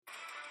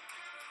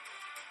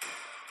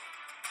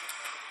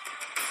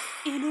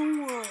In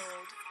a world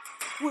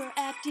where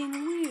acting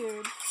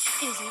weird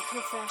isn't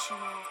professional,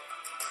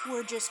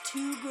 we're just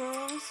two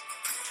girls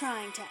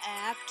trying to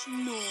act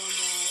normal.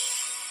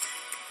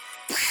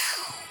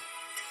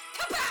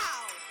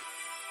 Kapow!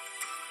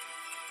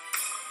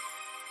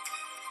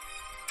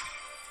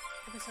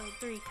 Episode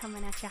 3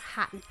 coming at you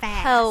hot and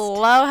fast.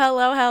 Hello,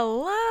 hello,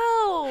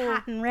 hello.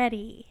 Hot and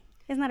ready.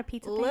 Isn't that a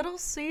pizza thing? Little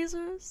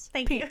Caesars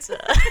Thank pizza.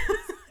 you.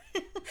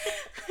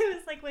 I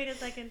was like, wait a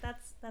second,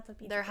 that's a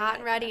pizza. They're thing hot that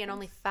and ready and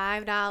happens.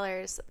 only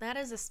 $5. That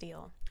is a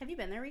steal. Have you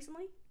been there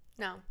recently?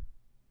 No.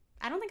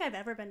 I don't think I've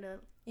ever been to.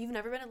 You've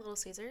never been to Little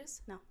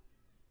Caesars? No.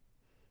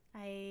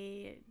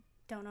 I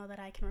don't know that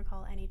I can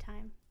recall any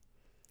time.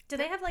 Do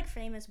they have like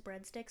famous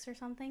breadsticks or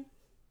something?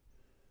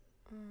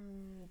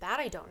 That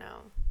I don't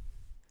know.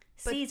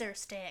 But- Caesar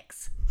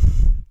sticks.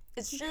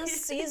 It's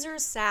just Caesar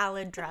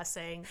salad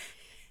dressing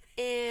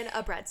in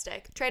a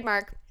breadstick.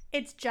 Trademark.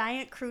 It's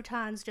giant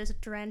croutons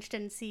just drenched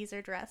in Caesar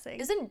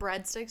dressing. Isn't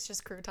breadsticks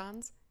just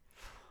croutons?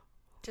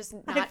 Just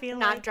I not, feel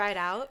not like- dried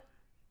out?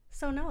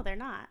 So no, they're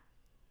not.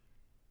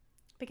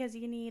 Because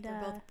you need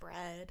They're both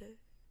bread.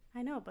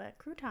 I know, but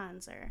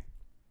croutons are.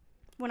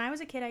 When I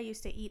was a kid, I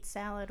used to eat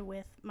salad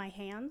with my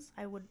hands.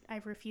 I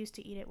refused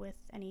to eat it with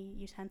any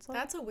utensil.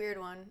 That's a weird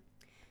one.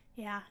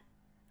 Yeah.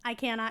 I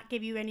cannot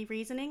give you any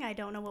reasoning. I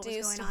don't know what Do was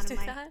you going still on do in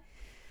my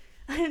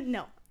that?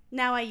 No.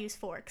 Now I use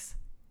forks.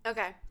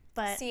 Okay.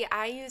 But See,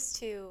 I used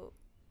to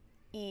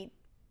eat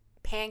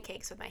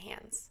pancakes with my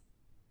hands.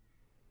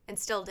 And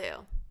still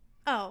do.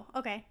 oh,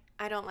 okay.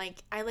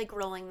 I like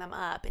rolling them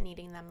up and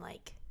eating them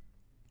like,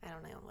 I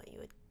don't know what you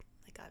would,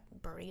 like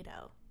a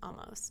burrito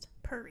almost.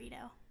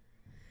 Burrito.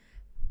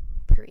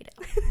 Burrito.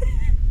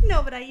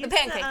 No, but I used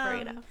pancake to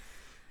burrito.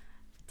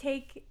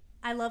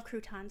 I love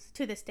croutons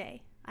to this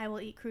day. I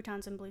will eat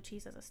croutons and blue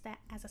cheese as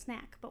a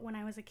snack. But when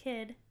I was a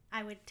kid,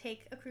 I would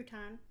take a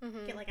crouton,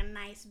 get like a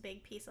nice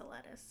big piece of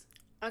lettuce,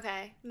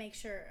 Okay. make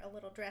sure a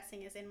little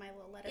dressing is in my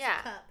little lettuce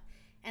Yeah. cup,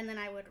 and then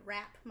I would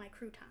wrap my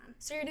crouton,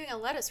 So you're doing a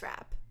lettuce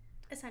wrap.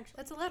 essentially.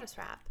 That's a lettuce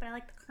wrap. But I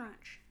like the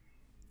crunch.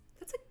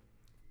 That's a,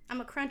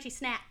 I'm a crunchy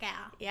snack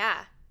gal.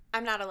 yeah.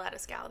 I'm not a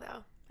lettuce gal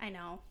though. I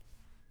know.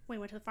 We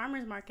went to the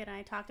farmer's market and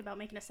I talked about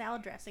making a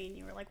salad dressing, and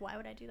you were like, why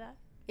would I do that?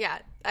 Yeah.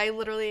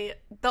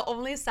 The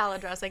only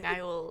salad dressing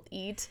I will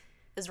eat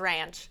is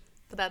ranch.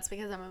 But that's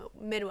because I'm a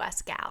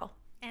Midwest gal.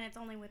 And it's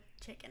only with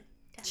chicken.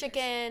 Tenders.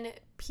 Chicken,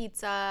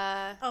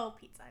 pizza. Oh,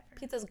 pizza. I've heard.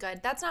 Pizza's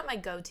good. That's not my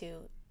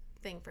go-to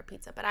thing for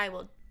pizza, but I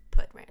will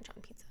put ranch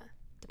on pizza,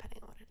 depending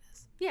on what it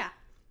is. Yeah.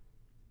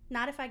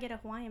 Not if I get a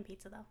Hawaiian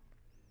pizza, though.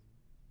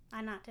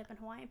 I'm not dipping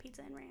Hawaiian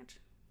pizza in ranch.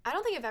 I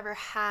don't think I've ever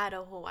had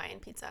a Hawaiian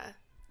pizza.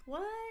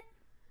 What?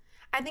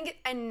 I think,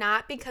 and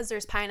not because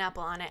there's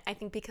pineapple on it. I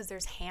think because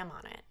there's ham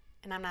on it,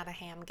 and I'm not a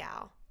ham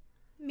gal.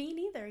 Me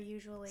neither,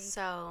 usually.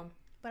 So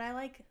But I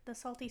like the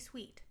salty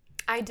sweet.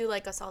 I do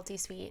like a salty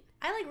sweet.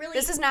 I like really.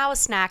 This is now a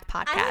snack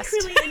I podcast. like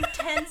really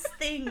intense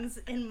things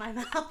in my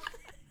mouth.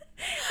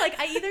 Like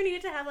I either need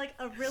it to have like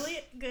a really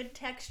good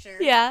texture,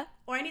 Yeah.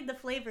 or I need the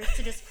flavors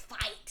to just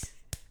fight.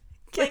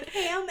 Like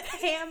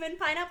ham and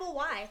pineapple.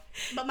 Why?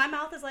 But my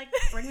mouth is like,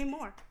 bring me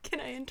more. Can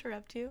I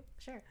interrupt you?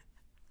 Sure.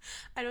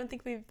 I don't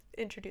think we've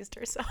introduced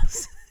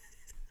ourselves.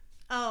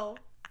 Oh.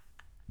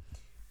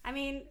 I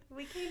mean,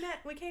 we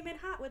came in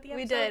hot with the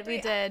episode. We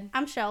 3. did.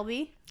 I'm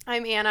Shelby.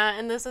 I'm Anna,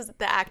 and this is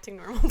the Acting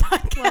Normal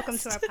podcast. Welcome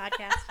to our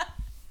podcast.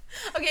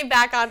 Okay,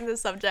 back on the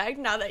subject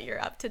now that you're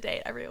up to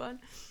date, everyone.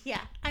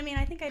 Yeah. I mean,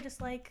 I think I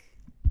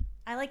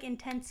like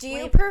intense Do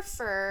you flavor.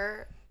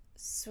 prefer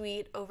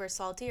sweet over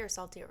salty or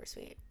salty over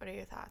sweet? What are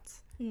your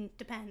thoughts?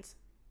 Depends.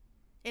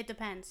 It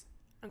depends.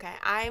 Okay,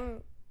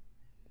 I'm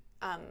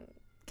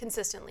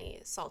consistently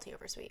salty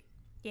over sweet.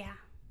 Yeah.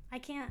 I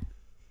can't.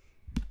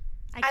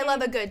 I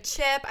love a good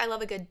chip. I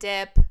love a good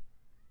dip.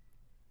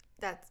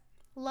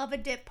 Love a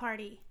dip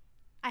party.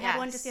 I had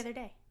one just the Yes. other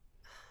day.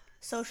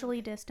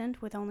 Socially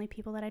distant with only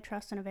people that I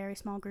trust in a very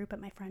small group at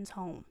my friend's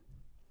home.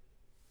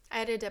 I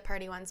had a dip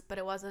party once, but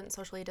it wasn't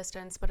socially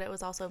distanced, but it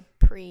was also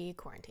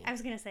pre-quarantine. I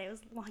was going to say it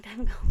was a long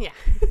time ago. Yeah.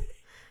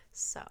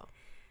 So,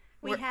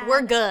 We we're, had-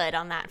 we're good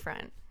on that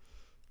front.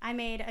 I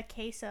made a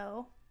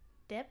queso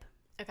dip,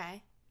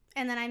 Okay.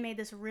 and then I made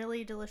this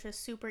really delicious,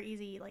 super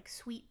easy, like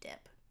sweet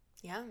dip.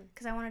 Yum.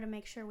 Because I wanted to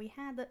make sure we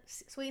had the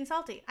sweet and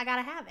salty. I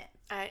gotta have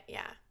it.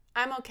 Yeah.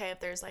 I'm okay if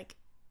there's like,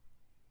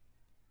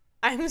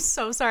 I'm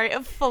so sorry.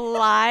 A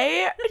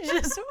fly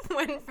just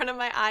went in front of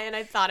my eye and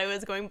I thought I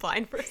was going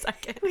blind for a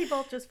second. We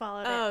both just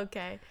followed Oh, it.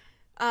 okay.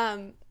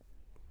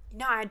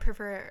 No, I'd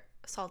prefer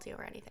salty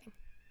over anything.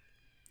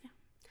 Yeah.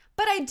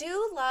 But I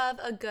do love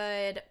a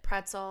good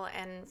pretzel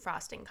and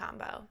frosting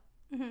combo.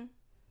 Mm-hmm.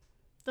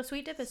 The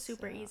sweet dip is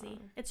super So- easy.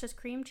 It's just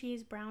cream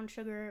cheese, brown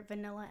sugar,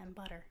 vanilla, and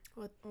butter.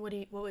 What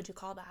would you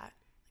call that?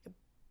 Like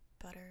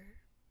a butter?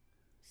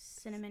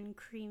 Cinnamon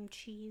cream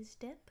cheese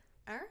dip?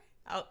 All right.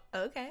 Oh,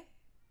 okay.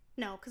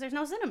 No, because there's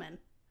no cinnamon.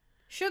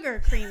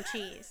 Sugar cream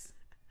cheese.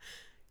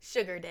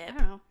 Sugar I dip.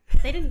 don't know.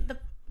 The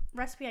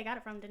recipe I got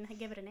it from didn't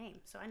give it a name,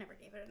 so I never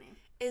gave it a name.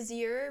 Is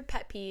your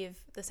pet peeve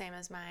the same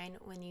as mine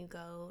when you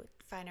go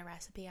find a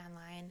recipe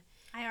online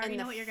I already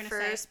know what you're going to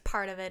say. The first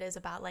part of it is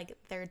about, like,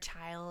 their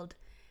child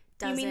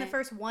You mean the doesn't-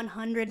 first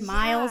 100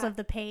 miles Yeah. of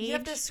the page? You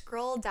have to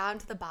scroll down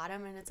to the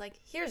bottom and it's like,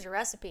 here's your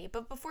recipe.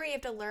 But before you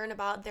have to learn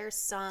about their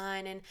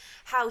son and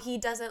how he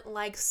doesn't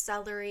like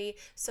celery,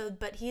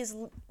 but he's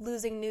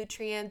losing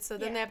nutrients. So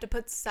then Yeah. they have to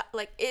put,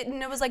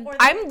 and it was like, Or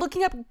I'm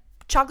looking up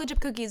chocolate chip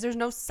cookies. There's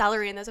no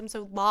celery in this. I'm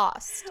so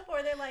lost.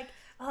 Or they're like,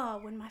 oh,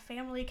 when my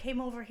family came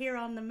over here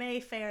on the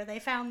Mayfair, they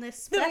found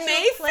this The special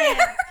Mayfair?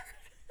 plant.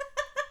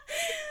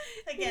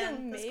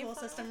 Again, The the school Mayflower?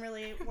 system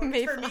really works for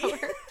me.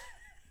 Mayflower.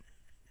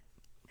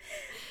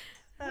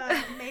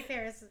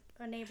 Mayfair is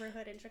a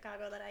neighborhood in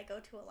Chicago that I go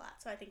to a lot,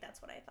 so I think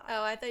that's what I thought.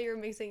 Oh, I thought you were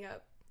mixing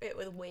up it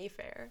with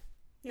Wayfair.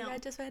 No. You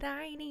got just what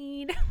I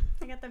need.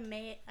 I got the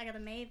May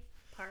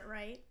part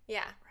right.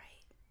 Yeah.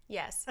 Right.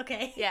 Yes.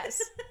 Okay.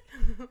 Yes.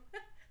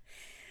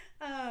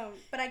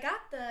 But I got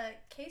the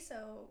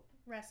queso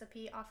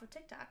recipe off of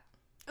TikTok,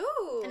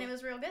 Ooh. and it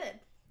was real good.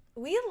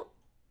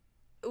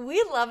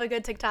 We love a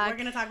good TikTok. We're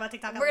gonna talk about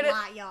TikTok We're a gonna-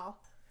 lot, y'all.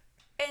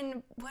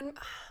 And when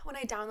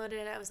I downloaded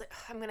it, I was like,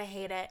 I'm gonna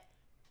hate it.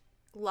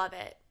 Love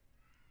it.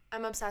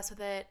 I'm obsessed with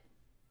it.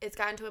 It's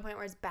gotten to a point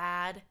where it's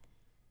bad,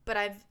 but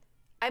I've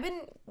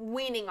been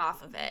weaning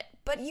off of it.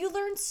 But you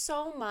learn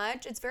so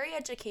much. It's very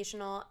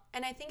educational,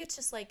 and I think it's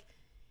just like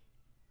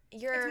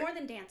It's more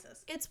than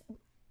dances. It's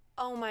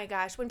oh my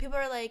gosh, when people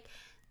are like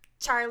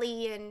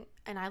Charlie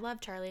and I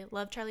love Charlie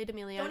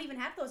D'Amelio. Don't even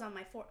have those on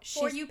my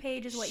For You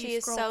page is what she you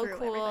is scroll so through,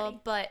 cool, everybody.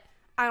 but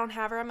I don't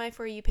have her on my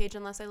For You page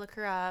unless I look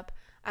her up.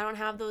 I don't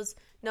have those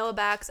Noah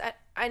Becks.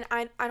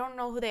 I don't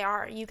know who they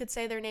are. You could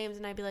say their names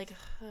and I'd be like,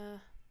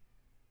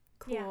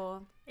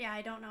 cool. Yeah,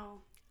 I don't know.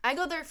 I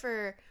go there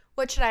for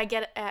what should I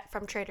get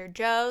from Trader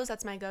Joe's?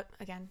 That's my go.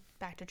 Again,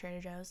 back to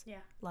Trader Joe's. Yeah,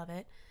 Love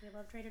it. we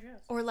love Trader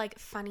Joe's. Or like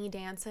funny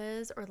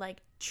dances or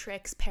like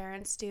tricks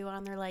parents do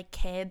on their like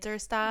kids or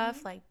stuff.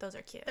 Mm-hmm. Like those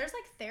are cute. There's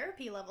like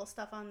therapy level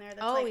stuff on there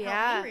that's Oh, like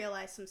yeah. helped me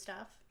realize some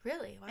stuff.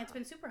 Really? Wow. It's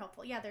been super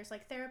helpful. Yeah, there's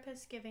like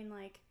therapists giving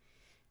like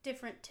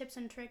different tips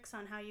and tricks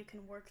on how you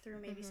can work through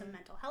maybe some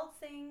mental health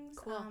things.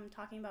 Cool.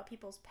 Talking about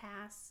people's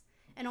pasts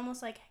and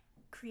almost like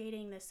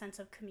creating this sense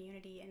of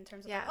community in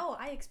terms of Yeah. like, oh,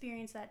 I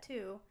experienced that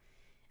too.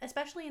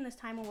 Especially in this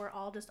time when we're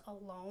all just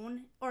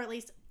alone, or at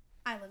least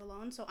I live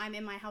alone, so I'm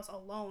in my house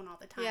alone all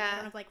the time. Yeah. I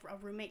don't have like a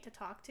roommate to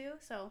talk to,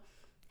 so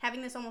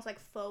having this almost like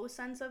faux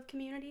sense of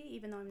community,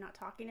 even though I'm not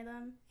talking to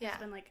them, Yeah. has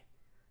been like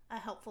a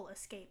helpful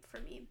escape for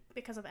me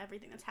because of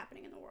everything that's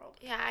happening in the world.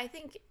 Yeah, I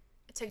think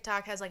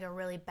TikTok has like a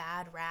really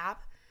bad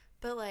rap,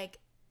 but like,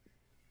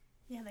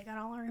 Yeah, they got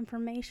all our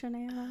information,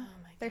 Anna.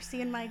 oh my They're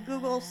seeing my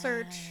Google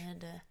search.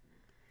 God.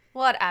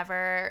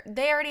 Whatever.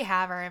 They already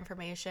have our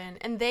information,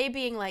 and they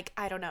being like,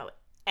 I don't know,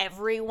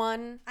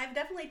 everyone. I've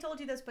definitely told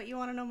you this, but you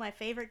want to know my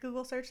favorite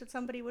Google search that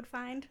somebody would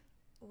find?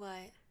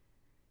 What?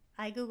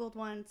 I Googled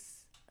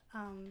once,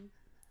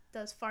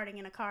 does farting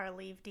in a car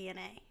leave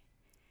DNA?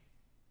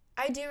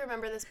 I do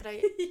remember this, but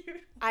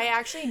I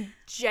actually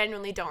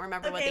genuinely don't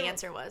remember what Okay, the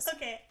answer was.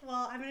 Okay,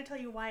 well, I'm going to tell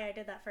you why I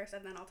did that first,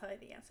 and then I'll tell you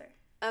the answer.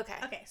 Okay.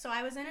 Okay, so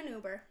I was in an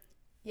Uber,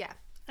 Yeah.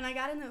 and I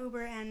got in the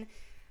Uber, and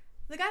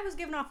the guy was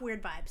giving off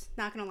weird vibes,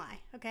 not going to lie,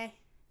 okay?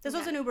 This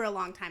was Okay. an Uber a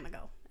long time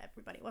ago,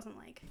 everybody. It wasn't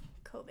like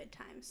COVID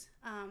times.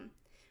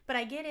 But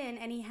I get in,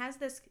 and he has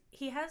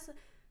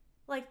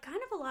like kind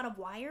of a lot of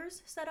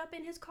wires set up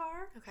in his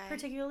car, Okay.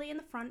 particularly in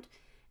the front.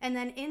 And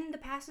then in the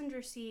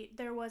passenger seat,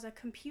 there was a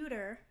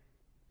computer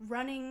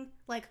running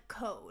like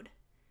code.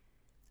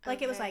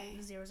 Like it was like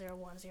Okay.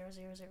 001,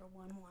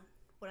 00011,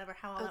 whatever,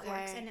 how all that Okay.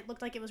 works. And it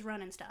looked like it was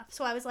running stuff.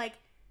 So I was like,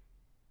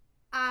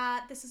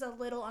 this is a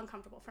little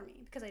uncomfortable for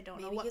me because I don't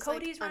know Maybe what he's, code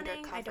like, he's running. I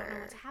don't know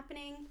undercover. what's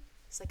happening.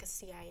 It's like a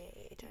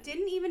CIA agent.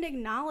 Didn't even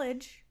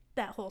acknowledge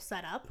that whole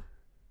setup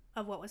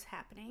of what was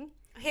happening.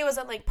 He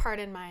wasn't like,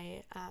 pardon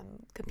my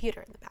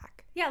computer in the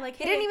back. Yeah, like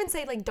He didn't even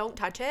say like, don't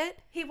touch it.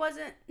 He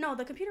wasn't. No,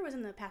 the computer was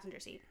in the passenger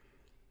seat,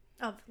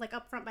 of like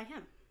up front by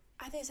him.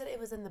 I think he said it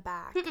was in the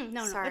back.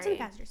 No, Sorry. it's in the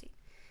passenger seat.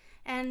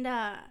 And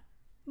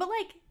but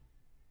like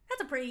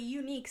that's a pretty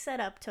unique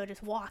setup to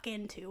just walk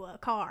into a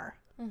car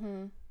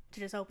Mm-hmm. to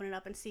just open it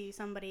up and see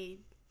somebody.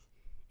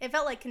 It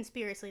felt like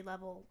conspiracy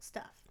level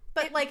stuff.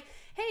 But like,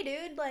 hey,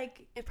 dude,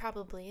 like It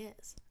probably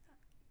is.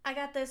 I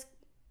got this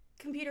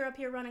computer up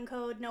here running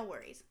code. No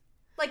worries.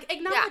 Like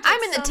acknowledge. Yeah, it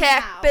I'm in the somehow.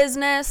 tech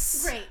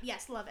business. Great.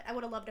 Yes, love it. I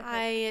would have loved to. Have heard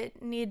I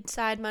need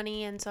side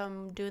money, and so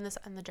I'm doing this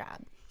on the job.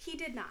 He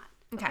did not.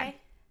 Okay. Okay.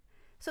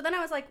 So then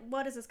I was like,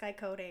 what is this guy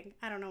coding?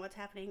 I don't know what's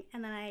happening.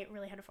 And then I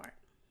really had to fart.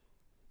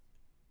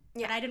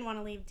 Yeah. But I didn't want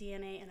to leave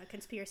DNA in a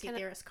conspiracy Can I-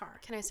 theorist car.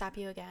 Can I stop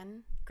you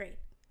again? Great.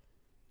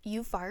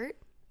 You fart?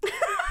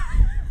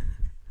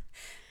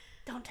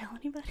 Don't tell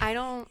anybody. I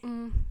don't.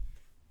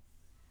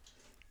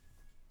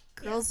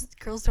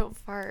 Girls don't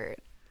fart.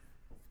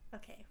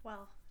 Okay,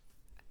 well.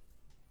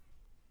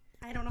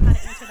 I don't know how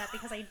to answer that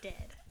because I did.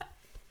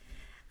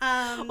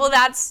 Well,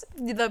 that's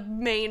the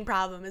main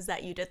problem, is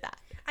that you did that.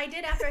 I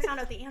did after I found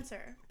out the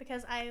answer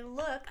because I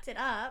looked it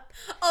up.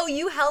 Oh,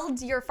 you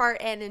held your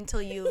fart in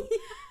until you.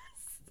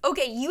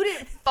 Okay, you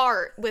didn't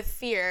fart with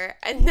fear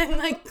and then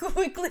like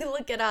quickly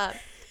look it up.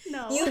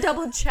 No. You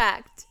double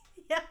checked.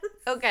 Yes.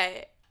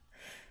 Okay.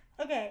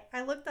 Okay,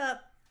 I looked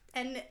up,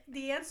 and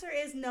the answer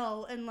is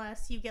no,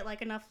 unless you get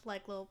like enough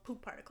like little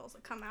poop particles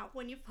that come out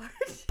when you fart.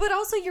 But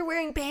also, you're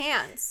wearing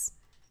pants.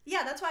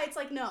 Yeah, that's why it's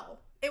like no.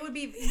 It would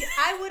be.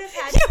 I would have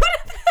had. You would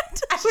have had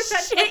to I would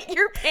have shit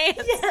your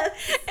pants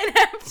Yes. and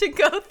have to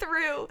go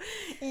through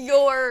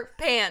your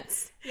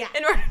pants. Yeah.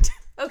 In order to.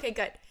 Okay,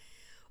 good.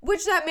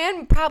 Which that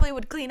man probably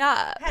would clean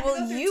up. Had to Well,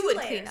 go through you two would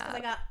layers, clean 'cause up. I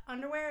got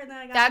underwear and then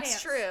I got That's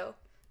pants. true.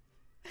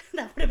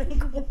 That would have been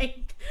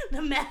quite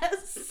the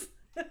mess.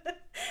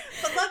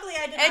 But luckily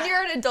I did not. And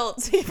you're an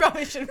adult, so you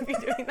probably shouldn't be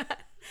doing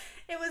that.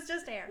 It was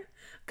just air.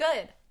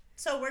 Good.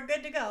 So we're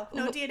good to go.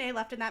 No DNA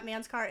left in that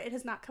man's car. It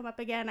has not come up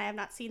again. I have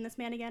not seen this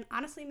man again.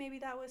 Honestly, maybe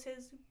that was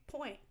his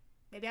point.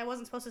 Maybe I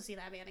wasn't supposed to see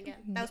that man again.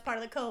 That was part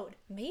of the code.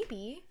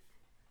 Maybe.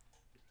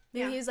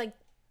 Yeah. Maybe he's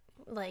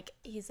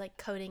he's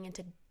coding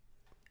into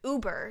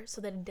Uber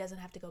so that he doesn't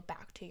have to go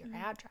back to your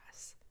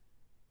address.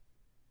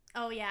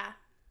 Oh, yeah.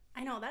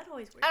 I know. That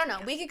always weirds I don't me know.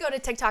 out. We could go to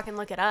TikTok and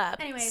look it up.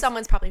 Anyways.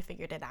 Someone's probably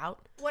figured it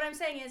out. What I'm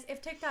saying is,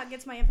 if TikTok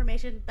gets my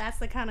information, that's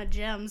the kind of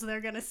gems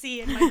they're going to see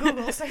in my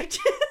Google searches.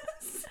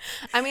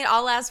 I mean,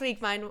 all last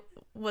week mine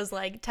was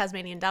like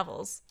Tasmanian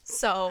devils.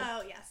 So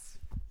Oh, yes.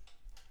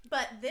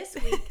 But this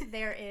week,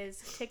 there is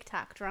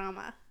TikTok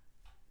drama.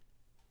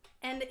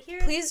 And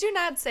here's... please do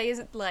not say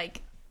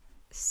like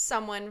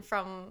someone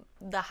from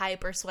the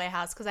Hype or Sway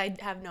House, because I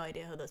have no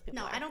idea who those people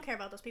No, are. I don't care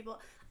about those people.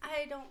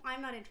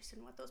 I'm not interested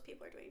in what those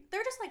people are doing.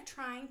 They're just like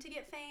trying to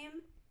get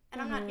fame, and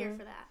I'm not here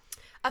for that.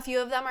 A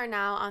few of them are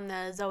now on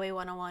the Zoe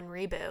 101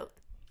 reboot.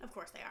 Of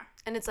course they are.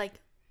 And it's like,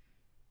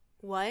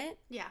 what?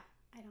 Yeah,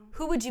 I don't.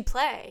 Who would you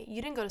play?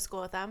 You didn't go to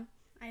school with them.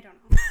 I don't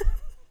know.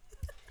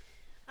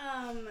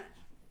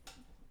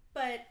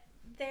 But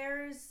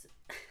there's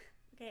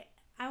okay.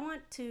 I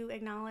want to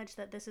acknowledge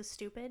that this is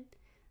stupid,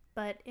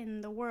 but in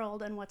the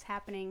world and what's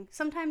happening,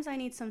 sometimes I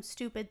need some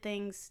stupid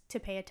things to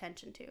pay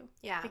attention to.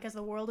 Yeah. Because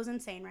the world is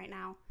insane right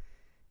now,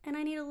 and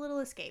I need a little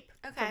escape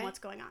from what's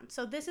going on.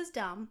 So this is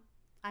dumb.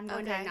 I'm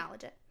going to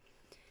acknowledge it.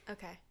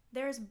 Okay.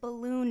 There's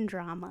balloon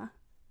drama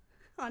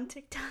on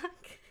TikTok.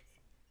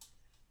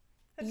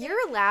 Okay.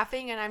 You're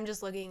laughing and I'm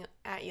just looking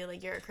at you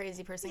like you're a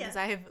crazy person because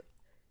Yes.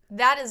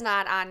 that is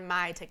not on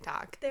my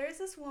TikTok. There's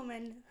this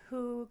woman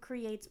who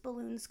creates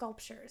balloon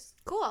sculptures.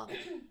 Cool.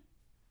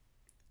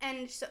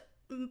 And so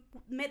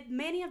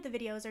many of the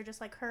videos are just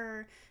like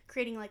her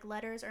creating like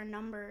letters or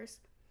numbers.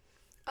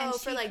 And Oh,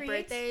 for she like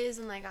creates- birthdays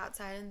and like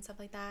outside and stuff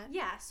like that?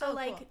 Yeah, so Oh,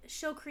 like cool.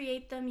 she'll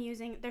create them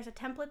using, there's a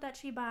template that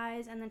she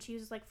buys and then she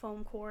uses like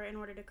foam core in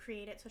order to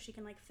create it so she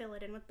can like fill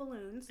it in with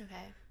balloons.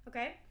 Okay.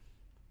 Okay?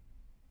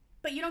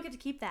 But you don't get to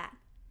keep that.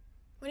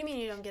 What do you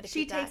mean you don't get to She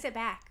keep that? takes it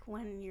back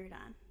when you're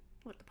done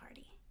with the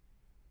party.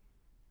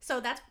 So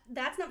that's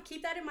not,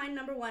 keep that in mind,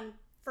 number one,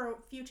 for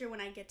future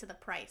when I get to the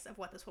price of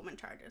what this woman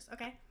charges,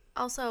 okay?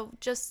 Also,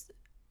 just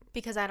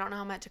because I don't know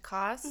how much it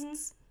costs, Mm-hmm.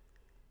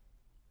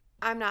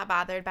 I'm not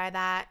bothered by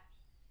that.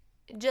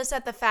 Just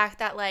at the fact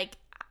that, like,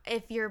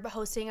 if you're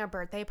hosting a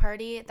birthday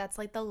party, that's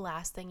like the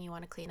last thing you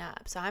want to clean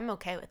up. So I'm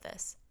okay with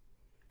this.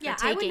 Yeah,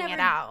 taking it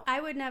out.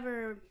 I would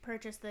never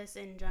purchase this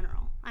in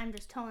general. I'm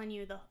just telling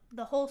you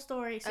the whole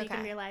story so you can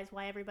Okay. realize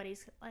why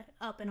everybody's like,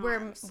 up in We're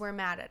arms.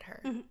 mad at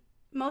her.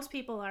 Most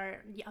people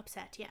are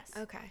upset, yes.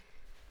 Okay.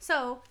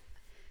 So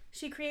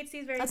she creates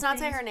these various Let's not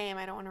say things. her name.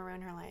 I don't want to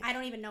ruin her life. I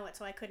don't even know it,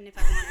 so I couldn't if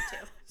I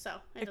wanted to. So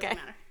it Okay. doesn't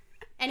matter.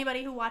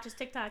 Anybody who watches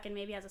TikTok and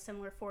maybe has a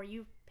similar For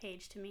You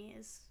page to me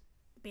is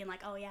being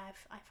like, oh yeah,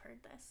 I've heard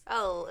this.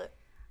 Oh,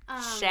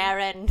 Um,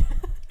 Sharon.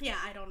 Yeah,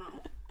 I don't know.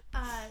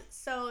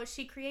 So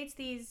she creates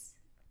these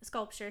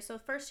sculptures. So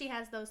first she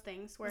has those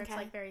things where it's Okay.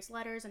 like various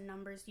letters and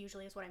numbers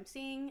usually is what I'm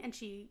seeing, and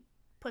she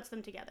puts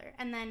them together.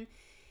 And then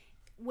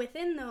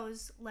within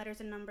those letters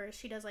and numbers,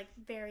 she does like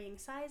varying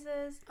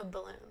sizes. Of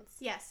balloons.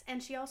 Yes,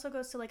 and she also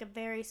goes to like a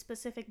very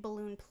specific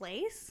balloon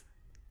place,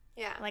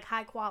 Yeah. like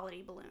high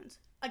quality balloons.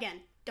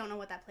 Again, don't know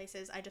what that place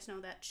is. I just know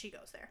that she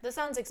goes there. This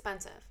sounds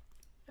expensive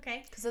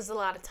Okay? because there's a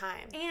lot of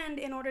time. And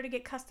in order to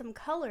get custom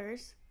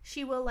colors,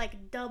 she will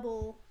like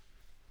double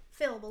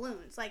fill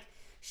balloons. Like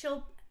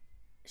she'll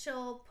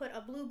put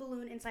a blue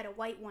balloon inside a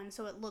white one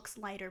so it looks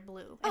lighter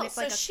blue. And Oh, it's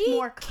so like a she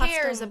more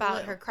cares custom about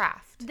blue. her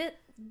craft.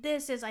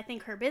 This is, I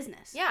think, her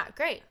business. Yeah,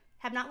 great.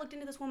 Have not looked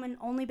into this woman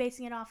only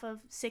basing it off of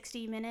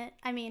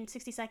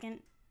 60-second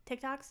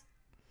TikToks.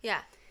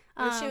 Yeah.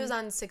 What if she was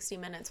on 60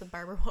 Minutes with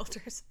Barbara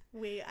Walters?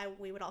 We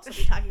would also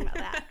be talking about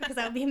that because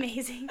that would be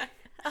amazing.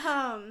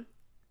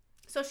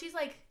 So she's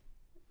like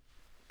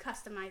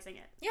customizing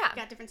it. Yeah.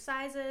 Got different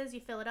sizes.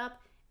 You fill it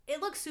up. It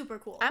looks super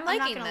cool. I'm not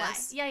liking gonna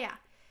this. lie. Yeah.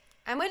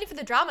 I'm waiting for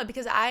the drama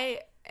because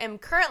I am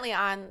currently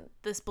on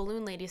this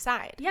balloon lady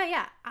side.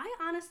 Yeah. I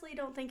honestly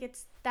don't think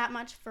it's that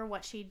much for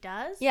what she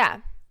does.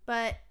 Yeah.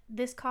 But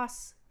this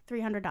costs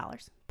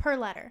 $300 per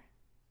letter.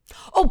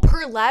 Oh,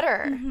 per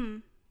letter. Mm-hmm.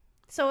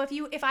 So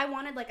if I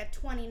wanted like a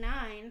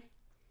 29,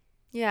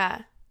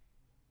 Yeah.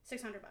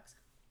 $600.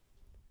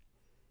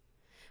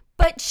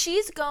 But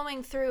she's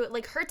going through,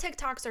 like, her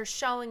TikToks are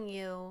showing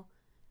you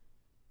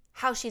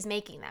how she's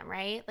making them,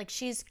 right? Like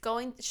she's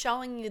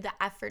showing you the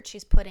effort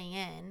she's putting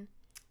in.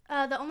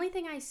 The only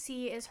thing I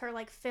see is her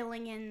like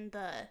filling in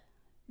the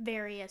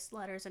various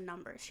letters and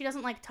numbers. She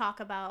doesn't like talk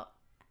about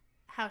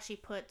how she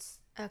puts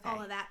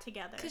all of that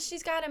together. Because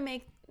she's got to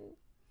make,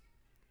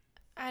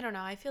 I don't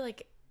know, I feel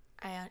like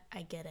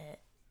I get it.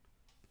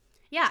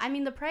 Yeah, I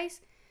mean the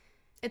price.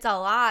 It's a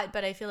lot,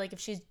 but I feel like if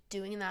she's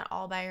doing that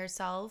all by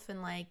herself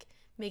and like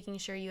making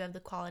sure you have the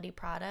quality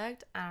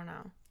product, I don't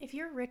know. If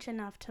you're rich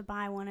enough to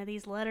buy one of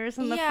these letters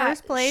in the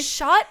first place,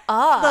 shut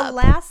up. The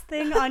last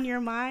thing on your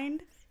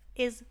mind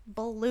is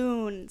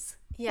balloons.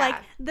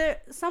 Yeah. Like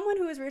someone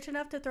who is rich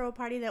enough to throw a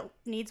party that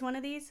needs one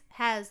of these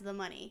has the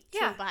money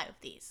to buy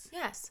these.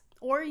 Yes.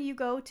 Or you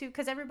go to,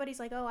 because everybody's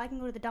like, oh, I can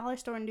go to the dollar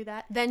store and do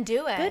that. Then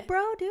do it. Good,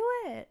 bro, do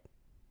it.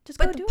 Just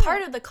but go do it. But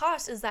part of the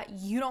cost is that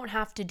you don't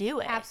have to do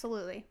it.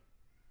 Absolutely.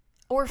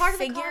 Or part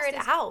figure of the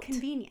cost it out. Is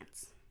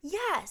convenience.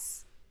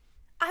 Yes.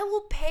 I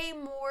will pay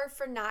more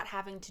for not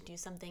having to do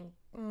something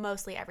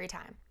mostly every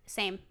time.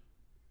 Same.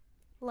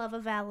 Love a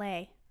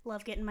valet.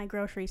 Love getting my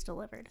groceries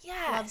delivered.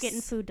 Yes. Love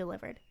getting food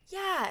delivered.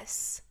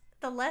 Yes.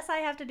 The less I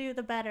have to do,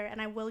 the better,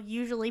 and I will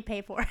usually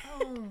pay for it.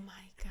 Oh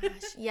my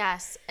gosh.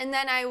 Yes. And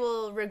then I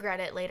will regret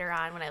it later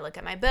on when I look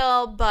at my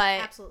bill,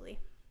 but absolutely.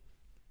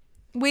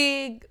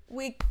 We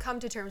come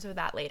to terms with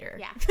that later.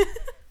 Yeah.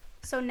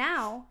 So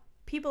now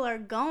people are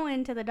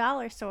going to the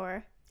dollar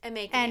store and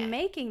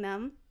making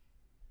them.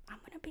 I'm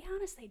going to be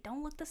honest, they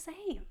don't look the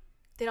same.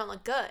 They don't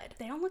look good.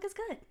 They don't look as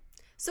good.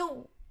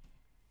 So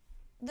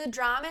the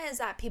drama is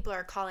that people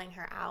are calling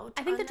her out.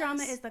 I think the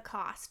drama is the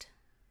cost.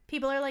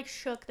 People are like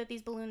shook that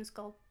these balloon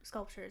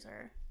sculptures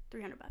are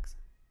 $300.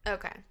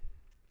 Okay.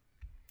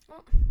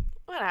 Well,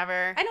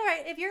 whatever. I know,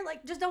 right? If you're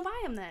like, just don't buy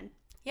them then.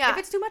 Yeah. If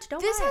it's too much,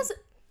 don't buy them.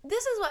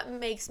 This is what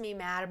makes me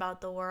mad about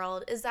the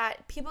world is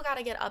that people got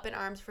to get up in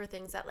arms for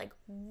things that like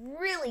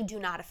really do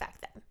not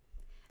affect them.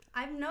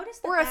 I've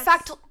noticed that or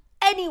affect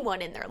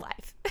anyone in their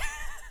life.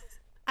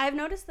 I've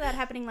noticed that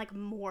happening like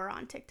more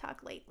on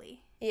TikTok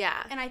lately.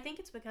 Yeah. And I think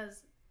it's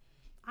because,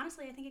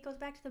 honestly, I think it goes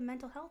back to the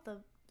mental health of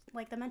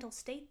like the mental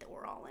state that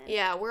we're all in.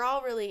 Yeah, we're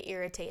all really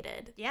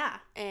irritated. Yeah.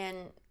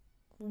 And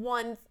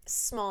one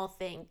small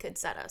thing could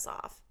set us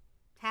off.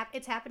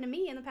 It's happened to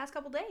me in the past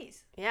couple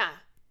days. Yeah.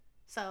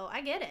 So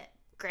I get it.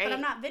 Great. But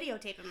I'm not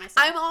videotaping myself.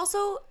 I'm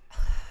also,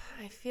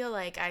 I feel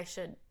like I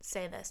should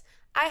say this.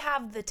 I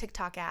have the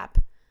TikTok app.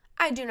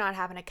 I do not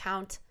have an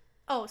account.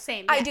 Oh,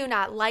 same. Yeah. I do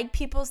not like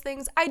people's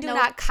things. I do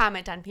not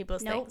comment on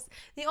people's things.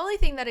 The only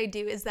thing that I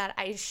do is that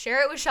I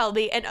share it with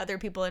Shelby and other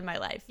people in my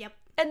life. Yep.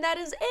 And that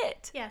is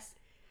it. Yes.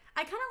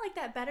 I kind of like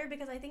that better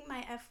because I think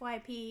my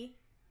FYP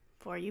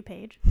For You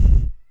page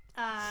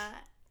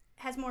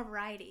has more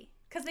variety.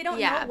 Because they don't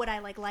know what I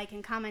like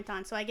and comment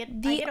on, so I get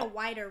a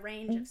wider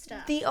range of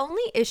stuff. The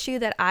only issue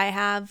that I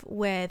have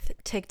with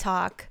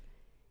TikTok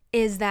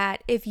is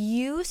that if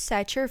you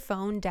set your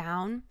phone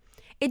down,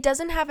 it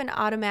doesn't have an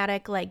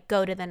automatic, like,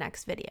 go to the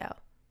next video.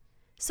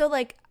 So,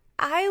 like,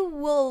 I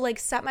will, like,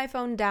 set my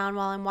phone down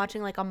while I'm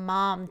watching, like, a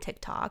mom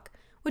TikTok,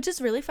 which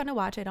is really fun to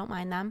watch. I don't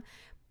mind them.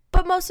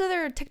 But most of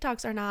their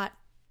TikToks are not,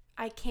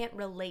 I can't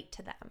relate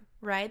to them,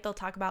 right? They'll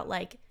talk about,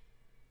 like,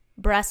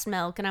 breast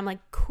milk, and I'm like,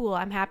 cool,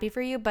 I'm happy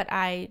for you, but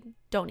I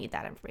don't need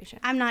that information.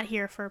 I'm not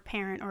here for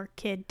parent or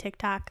kid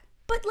TikTok.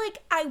 But,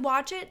 like, I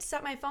watch it,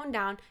 set my phone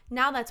down.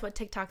 Now that's what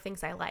TikTok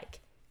thinks I like.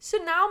 So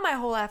now my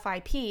whole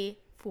FYP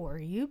For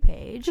You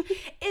page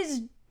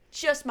is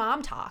just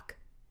mom talk.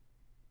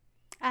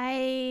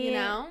 You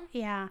know?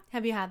 Yeah.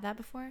 Have you had that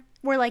before?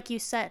 Where, like, you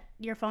set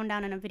your phone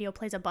down and a video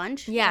plays a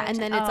bunch? Yeah, and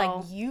then it's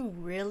like, you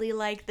really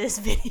like this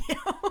video.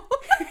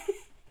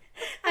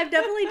 I've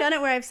definitely done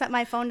it where I've set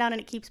my phone down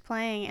and it keeps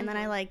playing, and then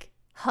I, like,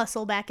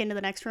 hustle back into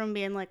the next room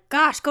being like,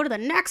 gosh, go to the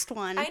next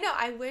one. I know.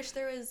 I wish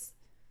there was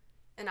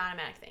an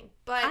automatic thing,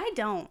 but I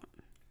don't.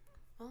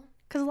 Well,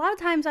 because a lot of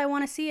times I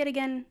want to see it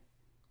again.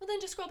 Well, then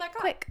just scroll back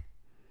up. Quick.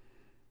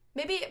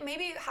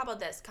 Maybe, how about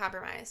this?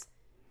 Compromise.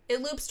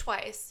 It loops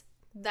twice,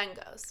 then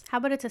goes. How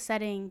about it's a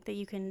setting that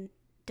you can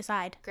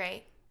decide?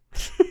 Great.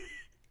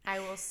 I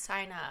will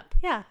sign up.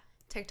 Yeah.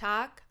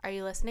 TikTok, are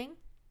you listening?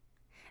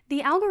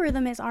 The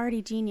algorithm is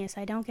already genius.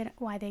 I don't get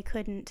why they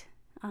couldn't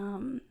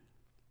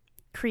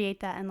create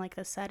that in, like,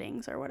 the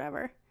settings or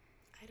whatever.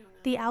 I don't know.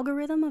 The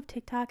algorithm of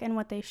TikTok and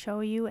what they show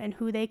you and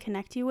who they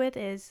connect you with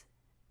is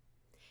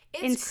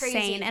insane,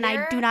 crazy. And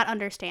I do not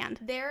understand.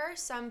 There are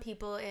some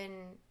people in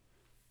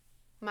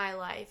my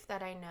life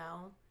that I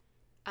know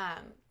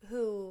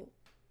who,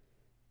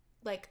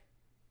 like,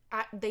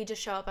 they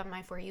just show up on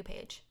my For You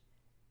page.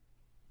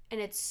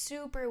 And it's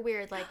super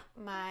weird. Like,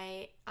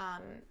 my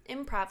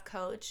improv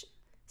coach,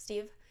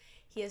 Steve,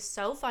 he is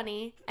so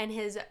funny, and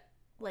his,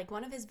 like,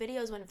 one of his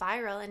videos went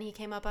viral, and he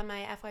came up on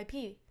my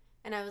FYP,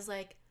 and I was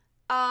like,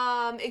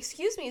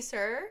 excuse me,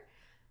 sir.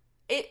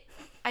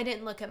 I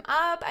didn't look him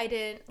up. I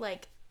didn't,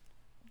 like,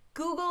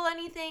 Google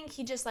anything.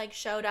 He just, like,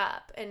 showed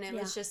up, and it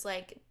was just,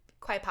 like,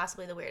 quite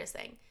possibly the weirdest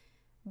thing,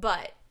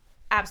 but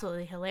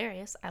absolutely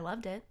hilarious. I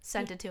loved it.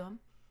 Sent it to him.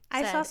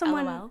 I saw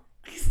someone, LOL.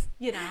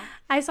 You know,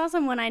 I saw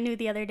someone I knew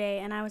the other day,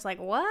 and I was like,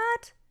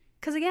 what?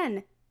 Because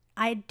again,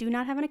 I do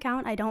not have an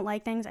account. I don't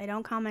like things. I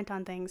don't comment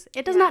on things.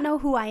 It does not know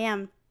who I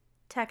am,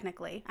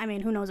 technically. I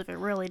mean, who knows if it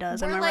really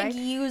does? We're am I like right?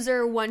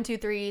 user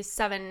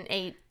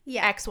 12378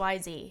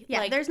 XYZ. Yeah,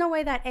 like, there's no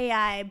way that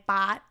AI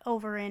bot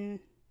over in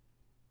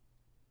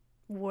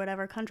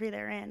whatever country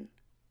they're in.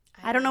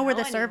 I don't know where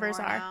the servers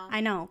are. Now.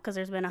 I know, because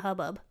there's been a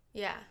hubbub.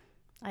 Yeah.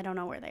 I don't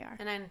know where they are.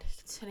 And I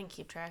didn't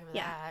keep track of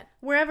that.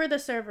 Wherever the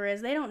server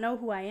is, they don't know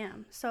who I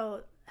am.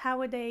 So how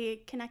would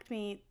they connect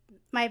me?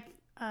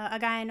 A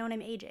guy I know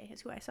named AJ is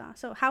who I saw.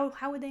 So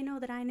how would they know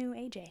that I knew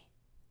AJ?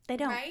 They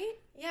don't. Right?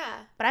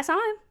 Yeah. But I saw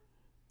him.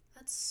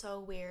 That's so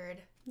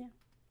weird.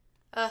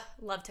 Yeah.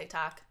 Love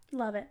TikTok.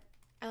 Love it.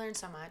 I learned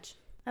so much.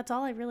 That's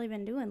all I've really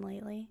been doing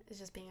lately. It's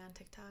just being on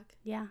TikTok.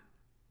 Yeah.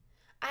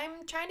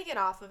 I'm trying to get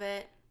off of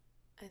it.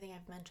 I think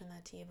I've mentioned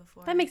that to you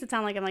before. That makes it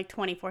sound like I'm like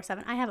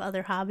 24/7. I have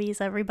other hobbies,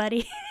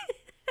 everybody.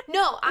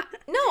 No,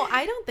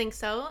 I don't think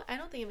so. I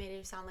don't think it made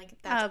it sound like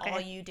that's all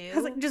you do. I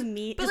was like, just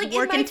me, but just like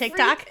working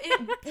TikTok.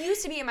 it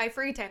used to be in my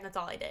free time. That's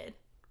all I did.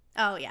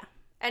 Oh, yeah.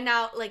 And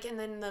now, like, and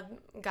then the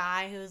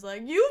guy who's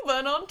like, "You've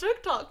been on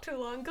TikTok too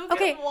long. Go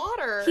get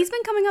water." He's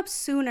been coming up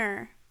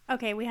sooner.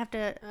 Okay, we have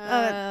to.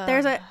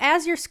 There's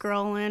as you're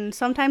scrolling.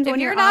 Sometimes when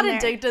you're not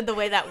addicted the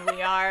way that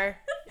we are,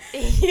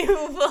 you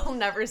will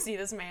never see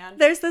this man.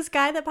 There's this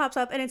guy that pops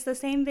up, and it's the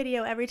same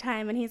video every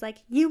time, and he's like,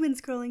 "You've been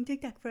scrolling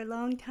TikTok for a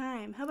long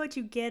time. How about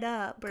you get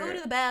up or go to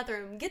the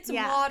bathroom, get some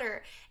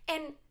water?"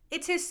 And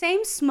it's his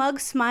same smug,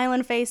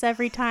 smiling face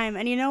every time.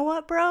 And you know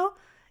what, bro?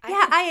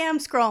 I am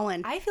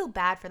scrolling. I feel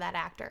bad for that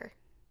actor.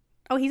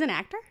 Oh, he's an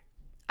actor?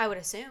 I would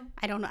assume.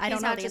 I don't know.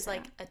 He's not just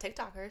like a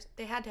TikToker.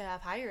 They had to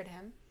have hired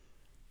him.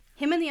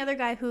 Him and the other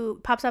guy who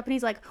pops up and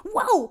he's like,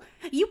 "Whoa,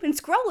 you've been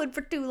scrolling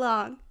for too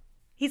long."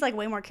 He's like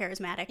way more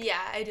charismatic. Yeah,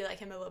 I do like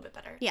him a little bit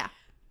better. Yeah.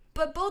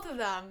 But both of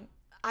them,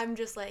 I'm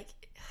just like,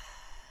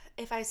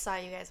 if I saw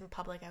you guys in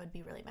public, I would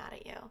be really mad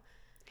at you.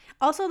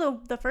 Also,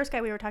 the first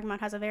guy we were talking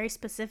about has a very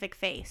specific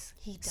face.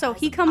 He does. So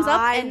he comes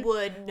up and I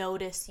would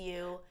notice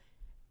you.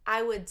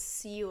 I would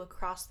see you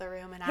across the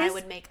room and I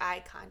would make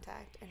eye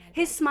contact. And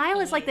his smile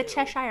is like the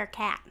Cheshire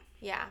Cat.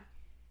 Yeah.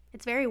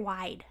 It's very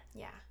wide.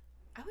 Yeah.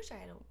 I wish I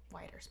had a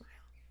wider smile.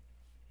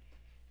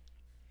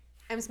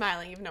 I'm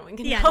smiling if no one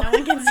can know. No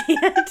one can see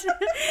it.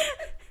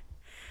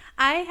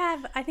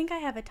 I think I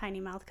have a tiny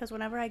mouth because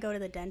whenever I go to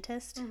the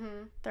dentist,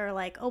 they're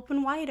like,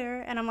 "Open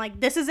wider." And I'm like,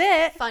 "This is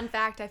it." Fun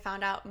fact, I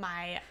found out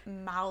my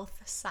mouth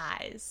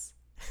size.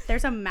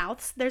 There's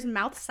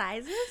mouth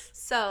sizes?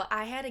 So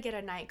I had to get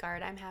a night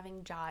guard. I'm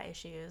having jaw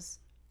issues.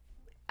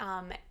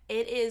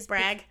 It is...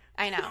 Brag.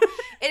 I know.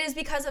 It is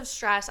because of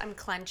stress. I'm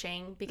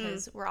clenching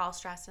because we're all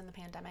stressed in the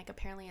pandemic.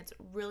 Apparently it's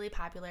really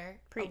popular.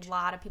 Preach. A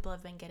lot of people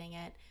have been getting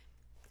it.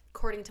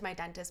 According to my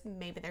dentist,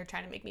 maybe they're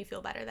trying to make me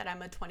feel better that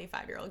I'm a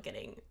 25-year-old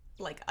getting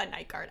like a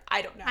night guard.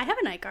 I don't know. I have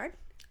a night guard.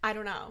 I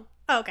don't know.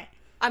 Oh, okay.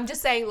 I'm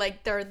just saying,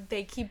 like,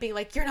 they keep being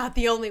like, "You're not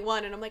the only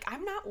one," and I'm like,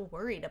 I'm not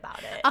worried about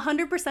it.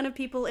 100% of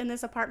people in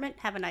this apartment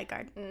have a night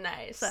guard.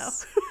 Nice. So,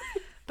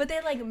 but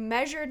they like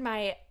measured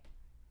my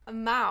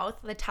mouth,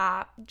 the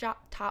top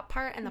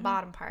part and the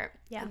bottom part.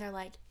 Yeah. And they're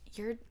like,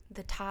 "You're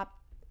the top.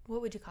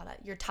 What would you call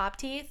that? Your top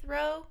teeth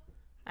row."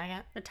 I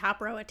got the top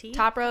row of teeth.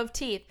 Top row of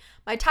teeth.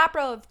 My top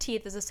row of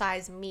teeth is a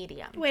size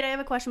medium. Wait, I have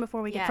a question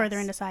before we get further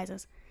into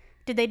sizes.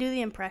 Did they do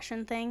the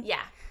impression thing?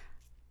 Yeah.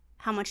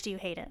 How much do you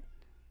hate it?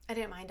 I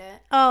didn't mind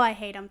it. Oh, I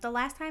hate them. The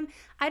last time,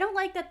 I don't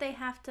like that they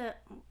have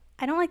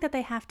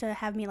to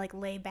have me like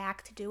lay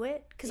back to do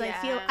it because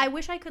I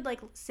wish I could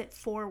like sit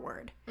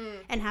forward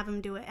and have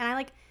them do it. And I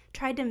like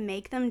tried to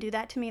make them do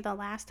that to me the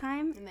last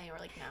time. And they were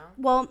like, "No."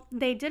 Well,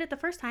 they did it the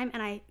first time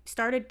and I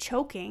started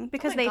choking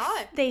because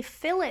they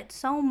fill it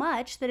so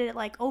much that it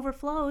like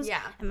overflows.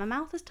 Yeah. And my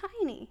mouth is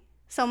tiny.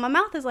 So my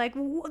mouth is like,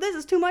 "This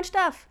is too much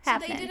stuff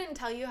happening." So they didn't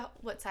tell you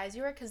what size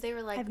you were because they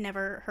were like... I've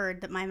never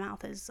heard that my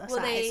mouth is a size.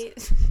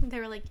 Well, they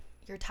were like,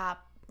 "Your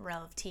top row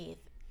of teeth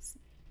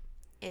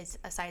is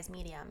a size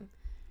medium.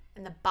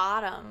 And the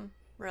bottom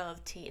row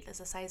of teeth is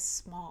a size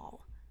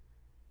small."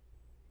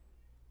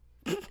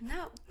 Isn't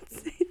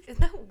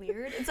that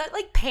weird? It's not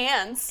like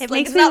pants.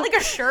 It's not like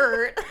a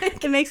shirt.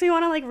 It makes me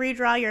want to like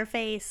redraw your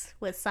face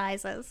with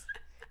sizes.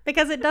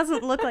 Because it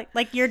doesn't look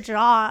like your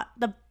jaw,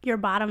 your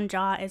bottom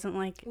jaw isn't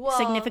like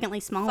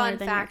significantly smaller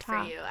than your top. Fun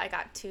fact for you, I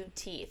got 2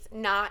 teeth,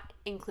 not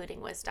including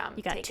wisdom.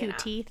 You got 2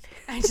 teeth?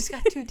 I just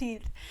got 2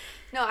 teeth.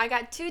 No, I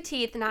got 2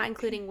 teeth, not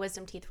including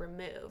wisdom teeth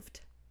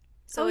removed.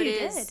 So it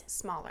is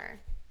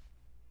smaller.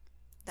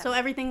 So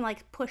everything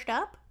like pushed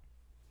up?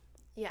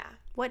 Yeah.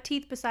 What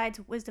teeth besides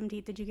wisdom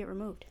teeth did you get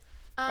removed?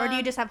 Or do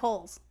you just have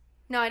holes?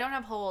 No, I don't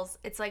have holes.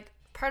 It's like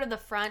part of the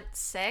front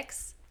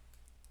 6.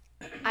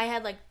 I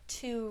had like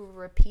 2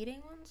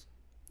 repeating ones.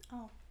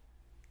 Oh.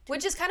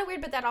 Which is kind of weird,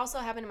 but that also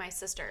happened to my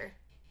sister.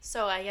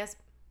 So I guess,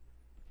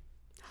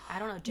 I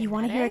don't know, genetics? You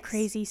want to hear a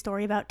crazy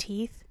story about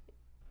teeth?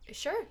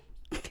 Sure.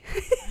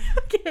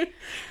 Okay.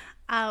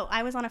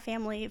 I was on a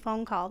family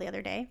phone call the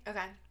other day.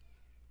 Okay.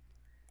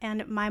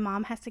 And my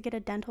mom has to get a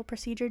dental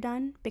procedure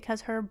done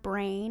because her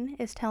brain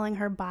is telling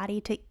her body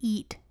to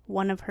eat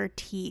one of her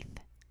teeth.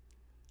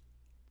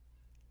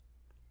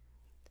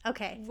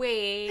 Okay.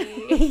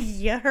 Wait.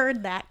 You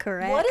heard that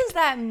correct. What does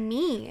that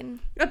mean?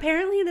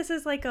 Apparently, this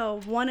is like a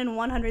 1 in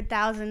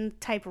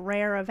 100,000 type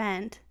rare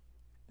event.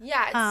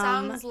 Yeah, it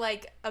sounds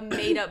like a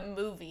made-up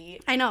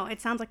movie. I know. It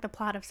sounds like the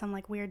plot of some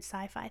like weird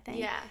sci-fi thing.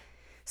 Yeah.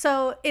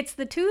 So it's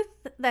the tooth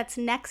that's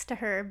next to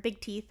her big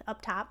teeth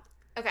up top.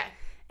 Okay.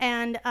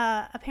 And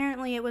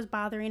apparently it was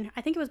bothering,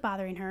 I think it was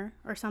bothering her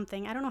or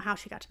something. I don't know how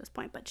she got to this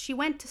point, but she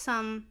went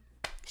to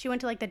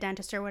like the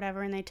dentist or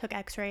whatever, and they took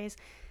x-rays.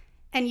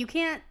 And you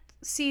can't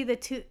see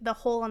the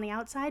hole on the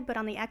outside, but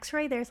on the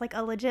x-ray there's like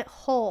a legit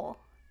hole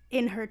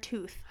in her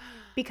tooth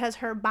because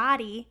her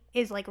body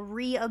is like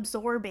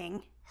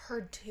reabsorbing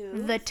Her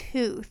tooth? the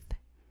tooth.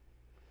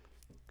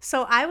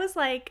 So I was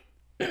like,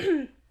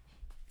 Does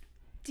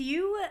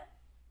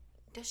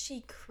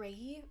she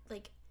crave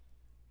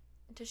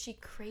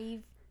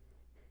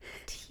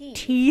teeth?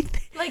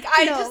 teeth? Like,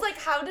 I No. just, like,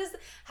 how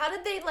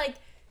did they, like,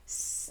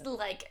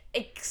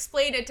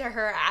 explain it to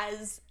her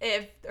as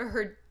if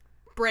her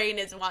brain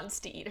wants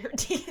to eat her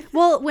teeth?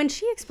 Well, when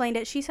she explained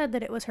it, she said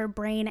that it was her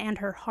brain and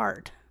her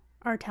heart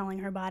are telling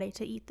her body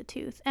to eat the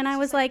tooth. And I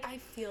was like, I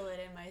feel it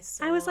in my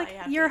soul. I was like,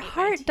 have to your eat my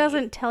heart teeth."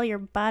 doesn't tell your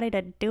body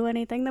to do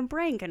anything. The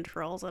brain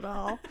controls it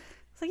all.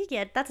 It's like,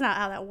 yeah, that's not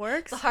how that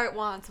works. The heart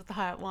wants what the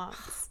heart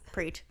wants.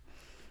 Preach.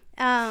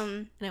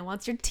 And it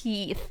wants your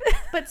teeth.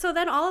 But so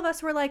then all of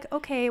us were like,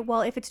 okay,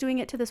 well, if it's doing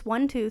it to this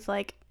one tooth,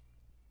 like,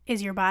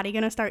 is your body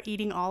going to start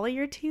eating all of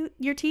your teeth?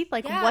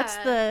 Like, what's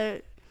Yeah.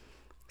 the...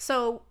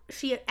 So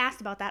she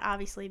asked about that,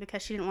 obviously,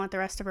 because she didn't want the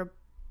rest of her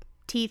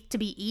teeth to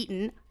be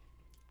eaten.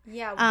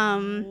 Yeah.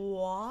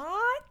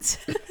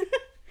 What?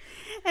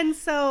 And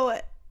so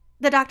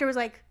the doctor was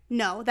like,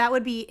 no, that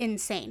would be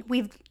insane.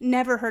 We've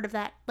never heard of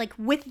that. Like,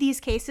 with these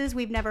cases,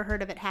 we've never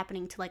heard of it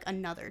happening to, like,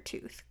 another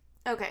tooth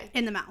Okay.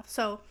 in the mouth.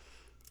 So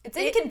It's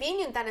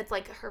inconvenient that it's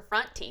like her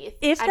front teeth.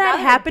 if I'd that rather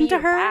it happened be to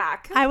your her,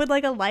 back. I would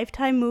like a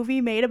Lifetime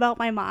movie made about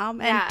my mom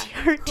and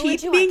her Who teeth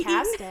would you being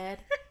want eaten. casted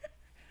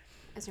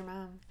as your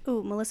mom?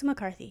 Ooh, Melissa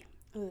McCarthy.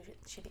 Ooh,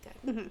 she'd be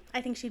good. Hmm.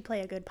 I think she'd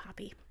play a good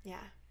Poppy. Yeah.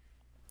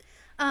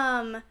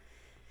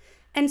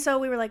 And so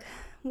we were like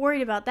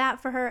worried about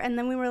that for her, and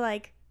then we were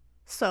like,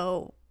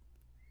 so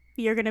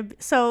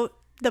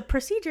the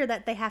procedure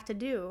that they have to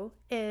do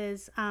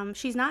is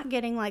she's not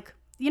getting like,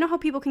 you know how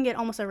people can get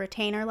almost a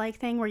retainer like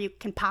thing where you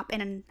can pop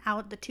in and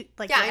out the tooth,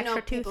 like Yeah, the I extra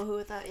know tooth. people who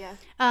with that,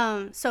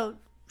 yeah. So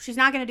she's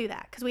not going to do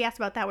that because we asked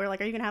about that. We were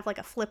like, are you going to have like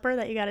a flipper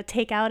that you got to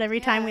take out every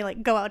time we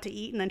like go out to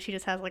eat, and then she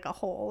just has like a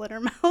hole in her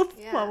mouth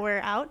while we're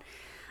out.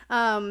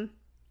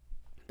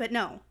 But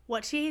no,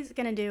 what she's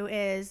going to do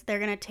is they're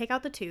going to take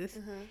out the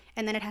tooth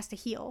and then it has to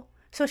heal.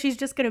 So she's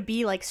just going to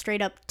be like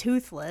straight up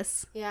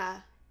toothless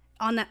Yeah.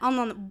 on the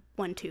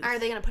one tooth. Are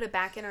they going to put it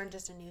back in or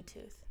just a new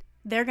tooth?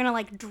 They're going to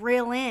like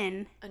drill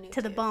in A new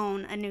to the tooth.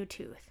 bone a new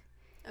tooth.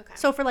 Okay.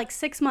 So for like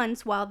 6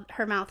 months while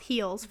her mouth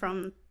heals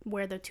from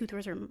where the tooth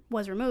was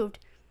removed,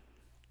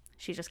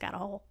 she just got a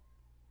hole.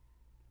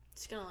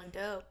 She's going to look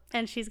dope.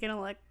 And she's going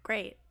to look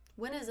great.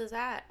 When is this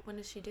at? When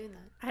is she doing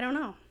that? I don't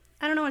know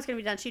when it's going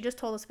to be done. She just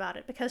told us about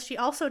it because she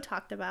also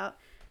talked about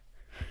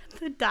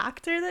the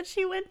doctor that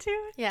she went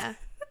to. Yeah.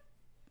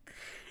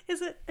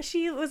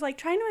 She was like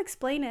trying to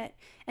explain it,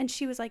 and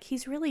she was like,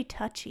 he's really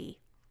touchy.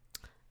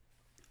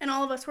 And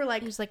all of us were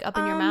like, Just like up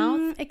in your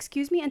mouth?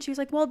 Excuse me? And she was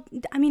like, well,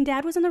 I mean,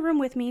 Dad was in the room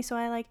with me, so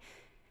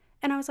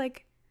and I was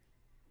like,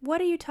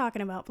 what are you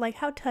talking about? Like,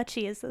 how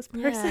touchy is this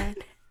person?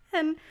 Yeah.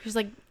 And She's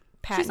like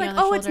patting she's you like, on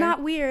the oh, shoulder. it's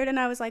not weird. And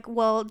I was like,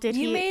 well, did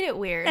he? You made it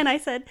weird. And I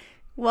said,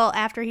 well,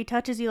 after he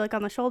touches you like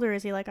on the shoulder,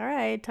 is he like, all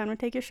right, time to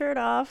take your shirt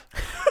off?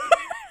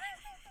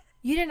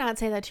 You did not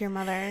say that to your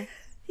mother.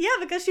 Yeah,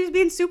 because she was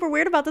being super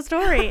weird about the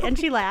story. And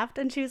she laughed.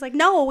 And she was like,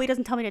 no, he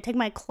doesn't tell me to take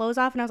my clothes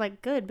off. And I was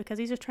like, good, because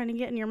he's just trying to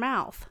get in your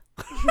mouth.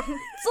 It's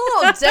a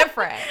little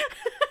different.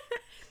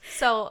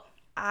 So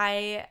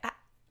I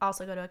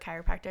also go to a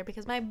chiropractor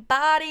because my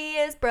body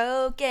is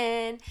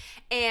broken.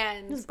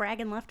 And Just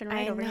bragging left and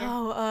right I over here.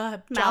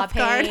 know, jaw Mouth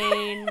guard.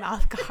 pain,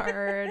 mouth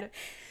guard,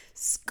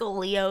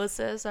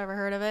 scoliosis. Ever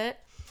heard of it?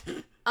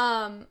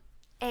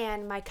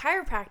 And my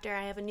chiropractor,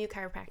 I have a new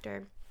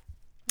chiropractor,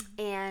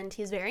 and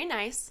he's very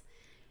nice.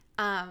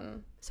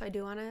 So I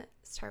do want to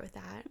start with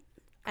that.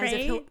 As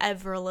if he'll Great.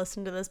 ever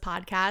listen to this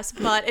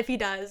podcast, but if he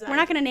does, We're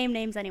not going to name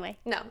names anyway.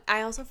 No,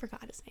 I also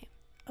forgot his name.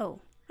 Oh,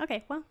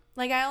 okay. Well,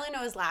 Like, I only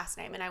know his last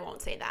name, and I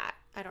won't say that.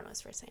 I don't know his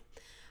first name.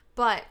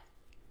 But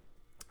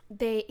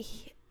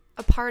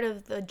a part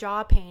of the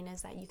jaw pain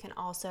is that you can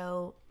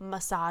also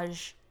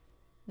massage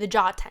the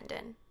jaw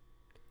tendon.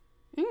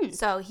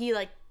 So he,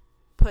 like,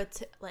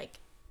 puts, like,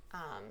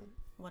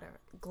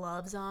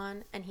 gloves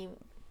on, and he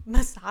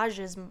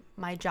massages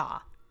my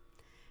jaw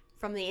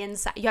from the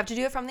inside. You have to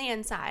do it from the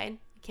inside.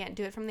 You can't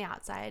do it from the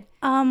outside.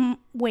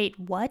 wait,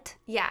 what?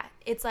 Yeah,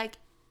 it's like,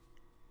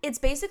 it's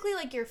basically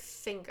like your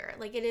finger.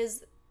 Like, it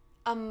is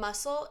a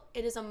muscle.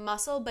 It is a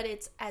muscle, but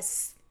it's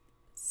as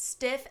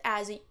stiff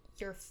as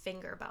your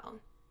finger bone.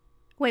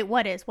 Wait,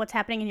 what's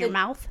happening in your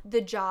mouth? The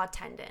jaw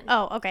tendon.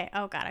 Oh, okay.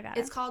 Oh, God, I got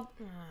it. It's called,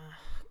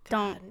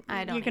 Don't.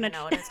 I don't you're even gonna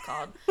know what it's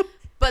called.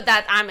 But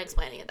that, I'm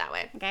explaining it that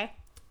way. Okay.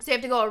 So you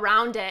have to go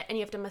around it and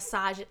you have to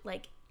massage it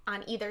like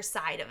on either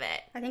side of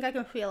it. I think I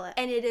can feel it.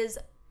 And it is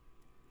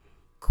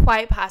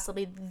quite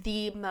possibly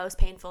the most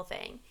painful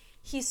thing.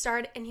 He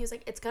started and he was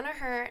like, it's gonna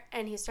hurt.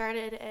 And he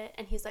started it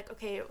and he's like,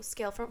 okay,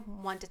 scale from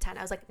 1 to 10.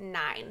 I was like,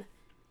 9.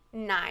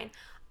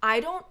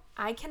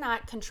 I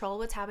cannot control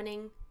what's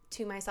happening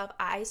to myself.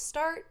 I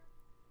start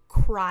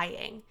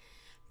crying.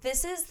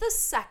 This is the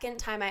second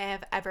time I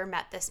have ever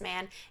met this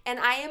man, and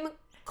I am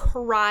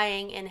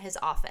crying in his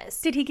office.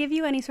 Did he give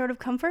you any sort of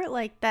comfort,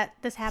 like that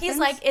this happens? He's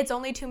like, it's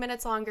only 2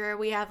 minutes longer.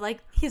 We have like,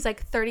 he's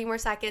like 30 more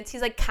seconds.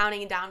 He's like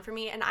counting down for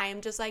me, and I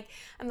am just like,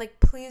 I'm like,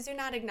 please do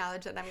not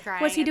acknowledge that I'm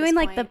crying. Was he doing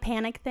like the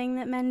panic thing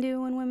that men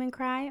do when women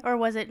cry, or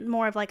was it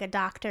more of like a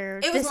doctor?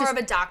 It was more of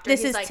a doctor.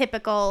 This He's is like,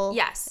 typical.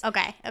 Yes.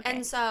 Okay.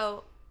 And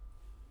so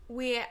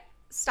we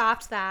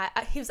stopped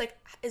that. He was like,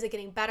 is it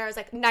getting better? I was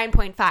like,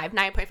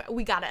 9.5.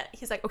 We got it.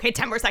 He's like, okay,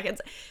 10 more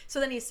seconds. So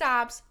then he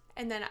stops.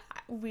 And then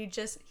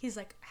he's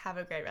like, have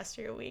a great rest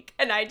of your week.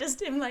 And I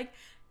just am like,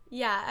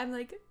 yeah, I'm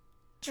like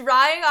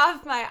drying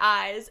off my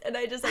eyes. And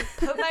I just like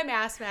put my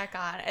mask back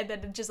on and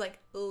then just like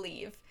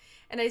leave.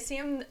 And I see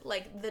him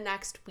like the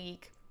next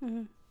week.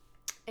 Mm-hmm.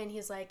 And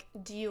he's like,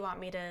 do you want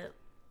me to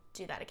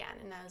do that again?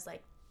 And I was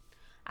like,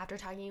 after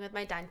talking with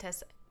my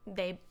dentist,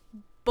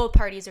 both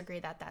parties agree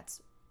that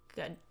that's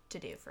good to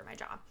do for my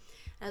jaw.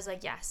 And I was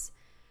like, yes.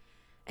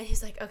 And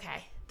he's like,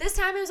 okay. This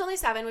time it was only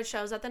 7, which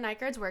shows that the night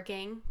guard's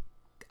working.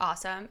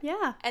 Awesome.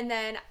 Yeah. And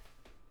then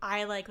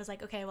I like was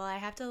like, okay, well, I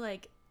have to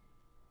like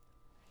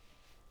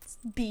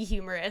be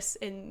humorous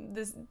in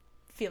this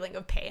feeling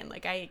of pain.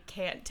 Like I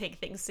can't take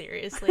things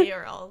seriously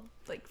or I'll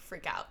like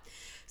freak out.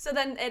 So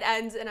then it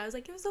ends and I was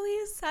like, it was only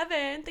a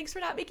 7. Thanks for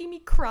not making me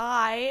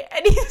cry.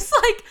 And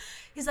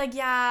he's like,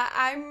 yeah,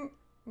 I'm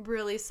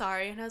really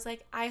sorry. And I was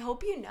like, I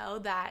hope you know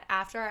that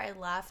after I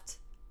left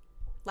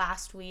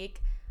last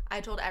week,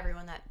 I told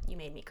everyone that you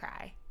made me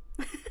cry.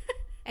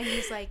 And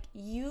he's like,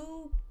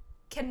 you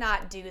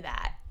cannot do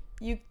that.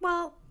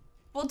 Well,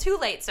 too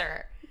late,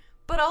 sir.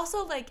 But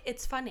also, like,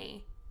 it's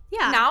funny.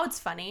 Yeah. Now it's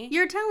funny.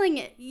 You're telling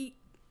it.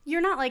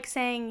 You're not like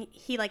saying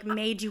he like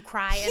made you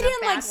cry in a bad way. He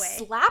didn't like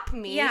slap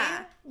me.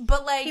 Yeah.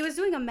 But like he was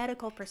doing a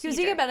medical procedure. He was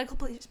doing a medical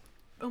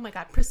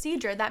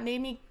procedure that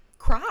made me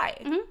cry.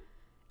 Mm-hmm.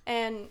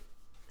 And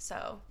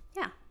so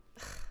yeah.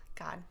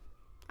 God.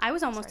 I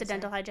was almost a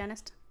dental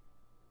hygienist.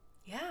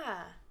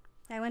 Yeah.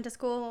 I went to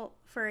school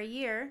for a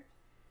year.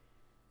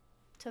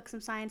 Took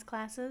some science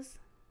classes.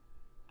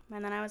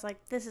 And then I was like,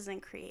 this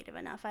isn't creative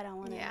enough. I don't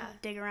want to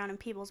dig around in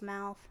people's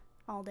mouth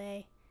all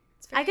day.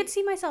 I could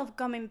see myself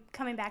coming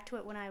back to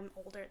it when I'm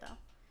older, though.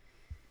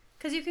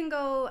 Because you can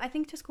go, I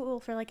think, to school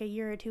for like a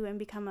year or two and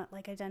become a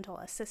dental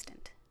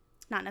assistant.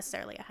 Not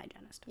necessarily a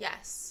hygienist.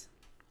 Yes.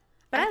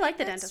 But I like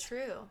the dentist. That's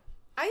true.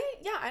 I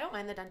don't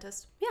mind the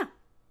dentist. Yeah.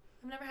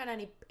 I've never had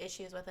any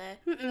issues with it.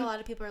 I think a lot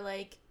of people are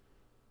like,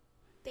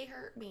 they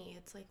hurt me.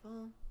 It's like,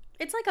 well...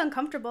 It's like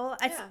uncomfortable.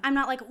 I'm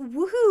not like,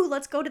 woohoo,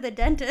 let's go to the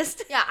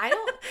dentist. Yeah, I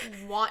don't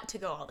want to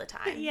go all the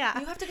time. Yeah.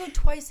 You have to go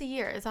twice a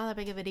year. It's not that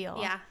big of a deal.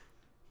 Yeah.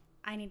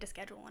 I need to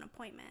schedule an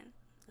appointment.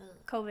 Ugh.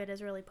 COVID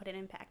has really put an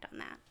impact on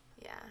that.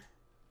 Yeah.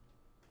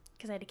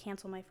 Because I had to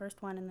cancel my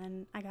first one, and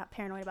then I got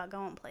paranoid about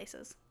going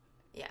places.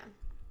 Yeah.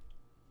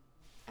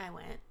 I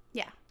went.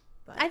 Yeah.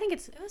 But I think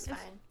it was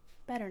fine.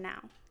 Better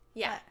now.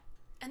 Yeah.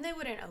 And they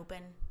wouldn't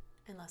open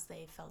unless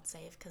they felt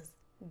safe because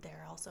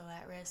they're also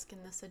at risk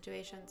in this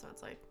situation. So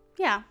it's like...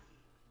 Yeah.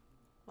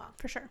 Well,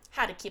 for sure.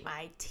 Had to keep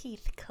my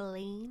teeth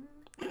clean.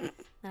 Then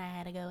I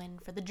had to go in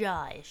for the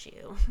jaw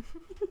issue.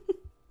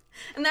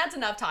 And that's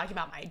enough talking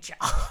about my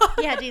jaw.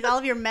 Yeah, geez, all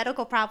of your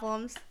medical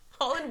problems.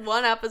 All in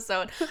one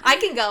episode. I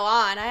can go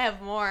on. I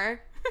have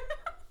more.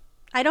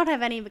 I don't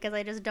have any because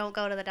I just don't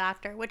go to the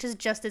doctor, which is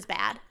just as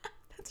bad.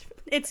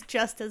 It's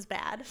just as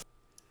bad.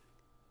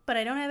 But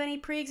I don't have any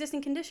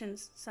pre-existing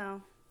conditions,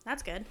 so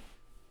that's good.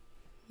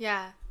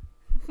 Yeah.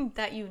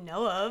 That you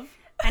know of.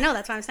 I know,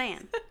 that's what I'm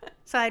saying.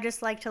 So I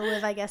just like to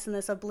live, I guess, in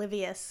this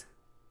oblivious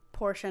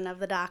portion of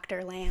the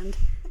doctor land.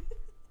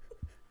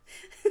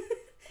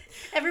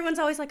 Everyone's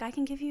always like, I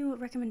can give you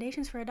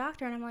recommendations for a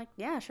doctor. And I'm like,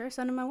 yeah, sure,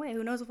 send them my way.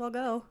 Who knows if I'll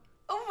go.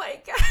 Oh my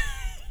God.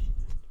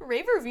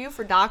 Rave review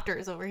for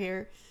doctors over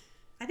here.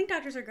 I think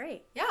doctors are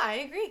great. Yeah, I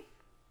agree.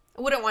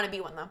 I wouldn't want to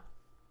be one, though.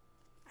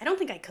 I don't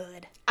think I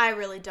could. I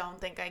really don't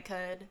think I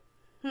could.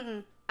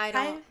 Mm-mm. I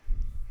don't.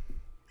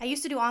 I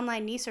used to do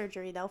online knee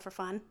surgery, though, for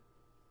fun.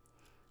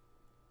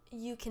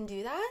 You can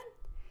do that?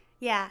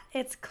 Yeah,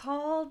 it's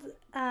called...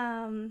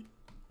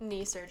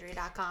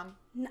 kneesurgery.com.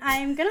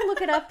 I'm going to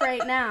look it up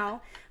right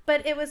now.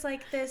 But it was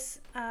like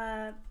this...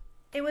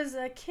 it was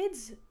a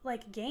kid's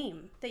like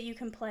game that you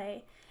can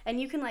play.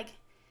 And you can like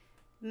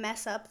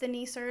mess up the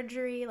knee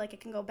surgery. Like it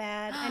can go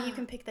bad. And you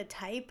can pick the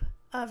type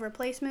of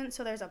replacement.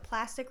 So there's a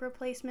plastic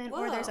replacement.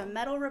 Whoa. Or there's a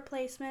metal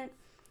replacement.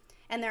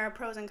 And there are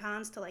pros and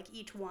cons to like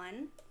each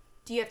one.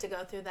 Do you have to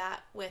go through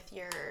that with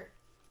your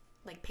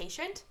like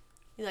patient?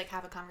 You like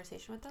have a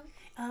conversation with them?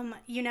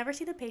 You never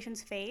see the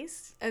patient's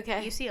face.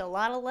 Okay. You see a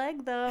lot of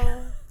leg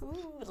though.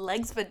 Ooh,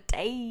 legs for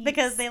days.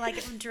 Because they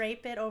like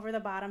drape it over the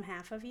bottom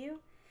half of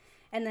you.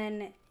 And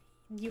then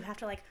you have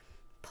to like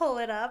pull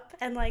it up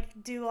and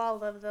like do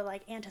all of the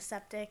like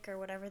antiseptic or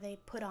whatever they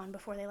put on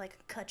before they like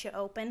cut you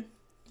open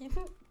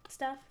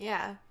stuff.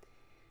 Yeah.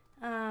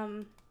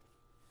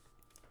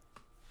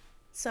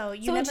 So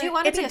would you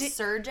want to be a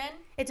surgeon?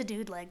 It's a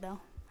dude leg though.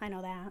 I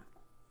know that.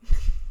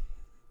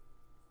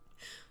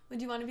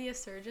 Would you want to be a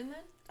surgeon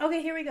then?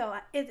 Okay, here we go.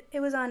 It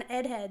was on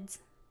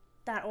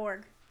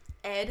edheads.org.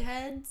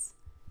 Edheads?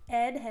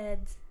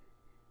 Edheads.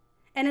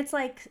 And it's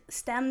like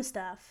STEM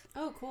stuff.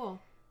 Oh, cool.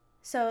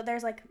 So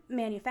there's like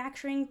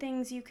manufacturing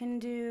things you can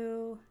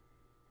do.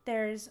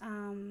 There's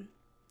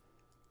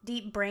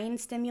deep brain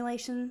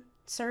stimulation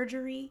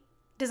surgery,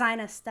 design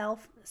a cell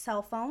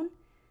phone,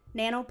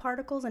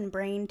 nanoparticles and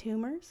brain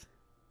tumors,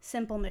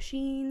 simple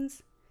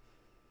machines,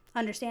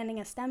 understanding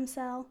a stem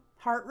cell,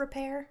 heart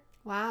repair.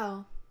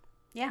 Wow.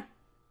 Yeah.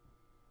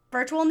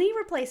 Virtual knee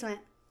replacement.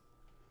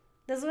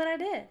 This is what I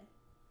did.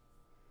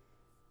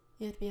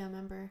 You have to be a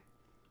member.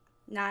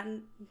 Not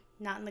in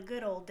the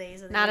good old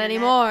days of the Not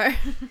internet.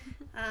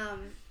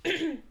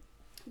 anymore.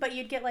 But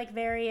you'd get like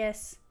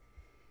various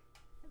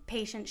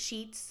patient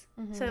sheets.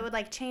 Mm-hmm. So it would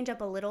like change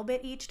up a little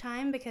bit each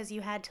time because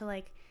you had to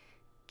like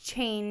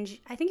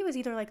change. I think it was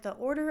either like the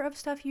order of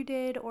stuff you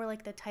did or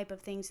like the type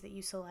of things that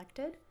you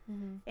selected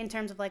in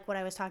terms of like what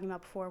I was talking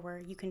about before where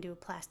you can do a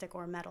plastic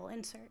or a metal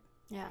insert.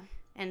 Yeah.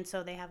 And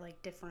so they have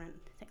like different,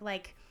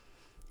 like,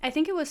 I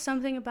think it was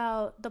something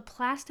about the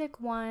plastic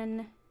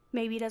one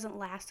maybe doesn't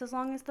last as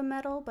long as the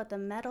metal, but the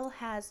metal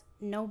has,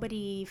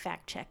 nobody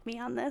fact check me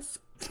on this.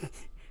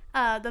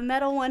 The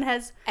metal one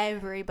has...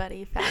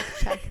 Everybody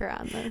fact check her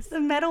on this. The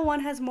metal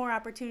one has more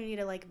opportunity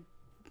to like,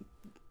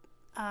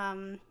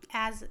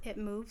 as it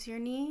moves your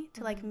knee,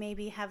 to like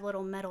maybe have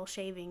little metal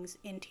shavings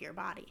into your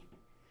body.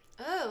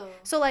 Oh.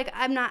 So, like,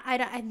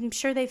 I'm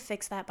sure they've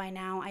fixed that by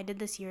now. I did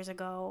this years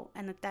ago,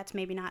 and that's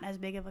maybe not as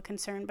big of a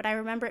concern. But I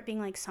remember it being,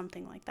 like,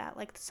 something like that.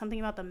 Like, something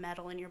about the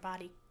metal in your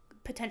body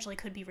potentially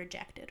could be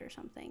rejected or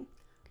something.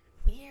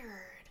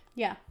 Weird.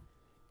 Yeah.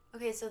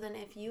 Okay, so then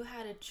if you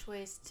had a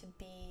choice to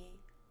be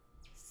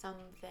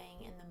something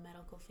in the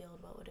medical field,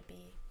 what would it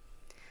be?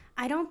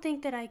 I don't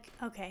think that I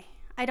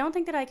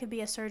could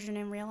be a surgeon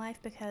in real life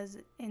because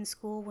in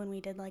school when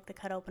we did like the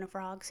cut open a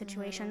frog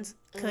situations,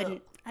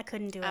 I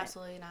couldn't do it.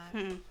 Absolutely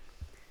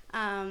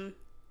not.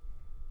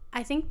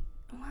 I think,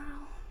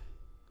 well,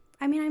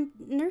 I mean,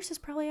 nurses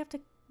probably have to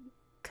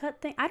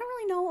cut things. I don't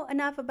really know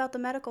enough about the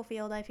medical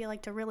field, I feel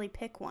like, to really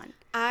pick one.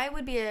 I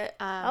would be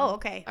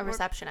a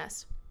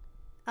receptionist.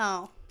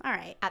 Oh, all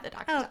right. At the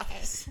doctor's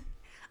office.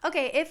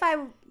 Okay,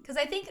 because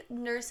I think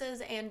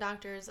nurses and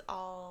doctors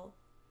all...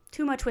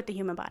 Too much with the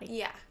human body.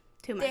 Yeah.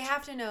 Too much. They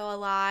have to know a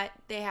lot.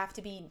 They have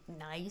to be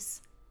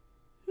nice.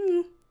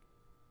 I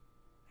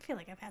feel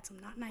like I've had some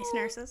not nice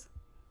nurses.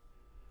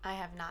 I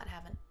have not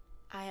had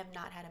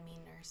a mean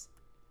nurse.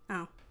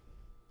 Oh.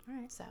 All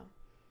right. So,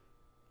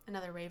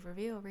 another rave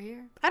review over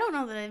here. I don't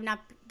know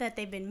that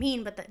they've been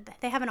mean, but that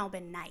they haven't all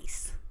been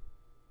nice.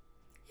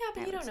 Yeah,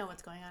 but you don't know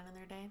what's going on in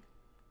their day.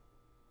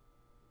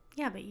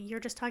 Yeah, but you're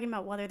just talking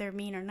about whether they're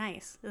mean or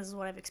nice. This is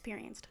what I've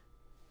experienced.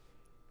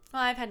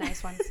 Well, I've had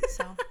nice ones,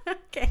 so.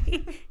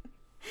 Okay.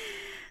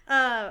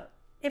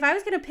 If I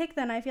was going to pick,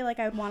 then I feel like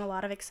I would want a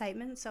lot of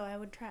excitement. So I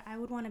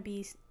would want to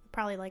be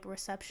probably like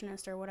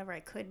receptionist or whatever I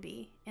could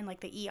be in like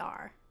the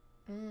ER.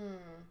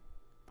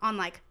 On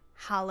like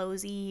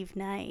Hallows Eve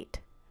night.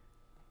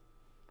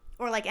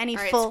 Or like any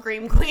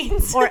Scream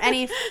Queens. Or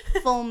any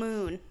full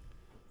moon.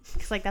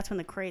 Because like that's when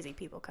the crazy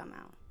people come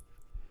out.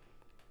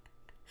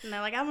 And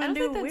they're like, I'm going to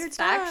do weird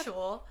stuff.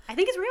 Factual. I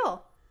think it's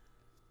real.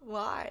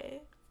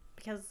 Why?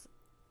 Because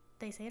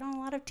they say it on a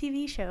lot of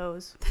TV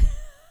shows.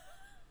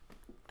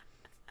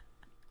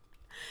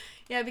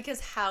 Yeah, because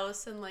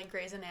House and like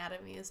Grey's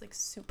Anatomy is like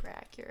super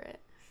accurate.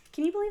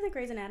 Can you believe that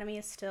Grey's Anatomy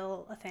is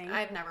still a thing?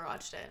 I've never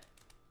watched it.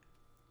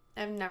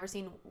 I've never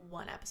seen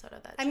one episode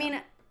of that show. I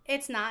mean,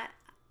 it's not...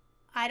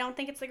 I don't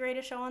think it's the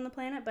greatest show on the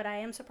planet, but I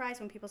am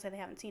surprised when people say they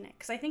haven't seen it.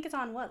 Because I think it's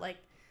on what, like...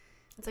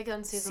 It's like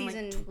on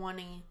season like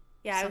 20.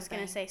 Yeah, I was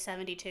going to say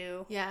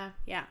 72. Yeah.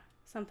 Yeah,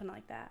 something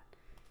like that.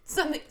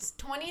 Something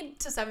 20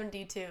 to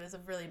 72 is a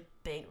really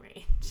big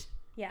range.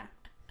 Yeah.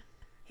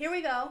 Here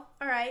we go.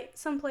 All right.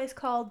 Someplace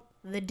called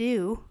The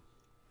Dew.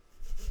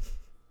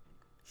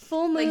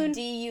 Full moon. Like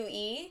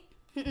D-U-E?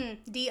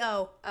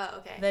 D-O. Oh,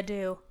 okay. The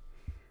Dew.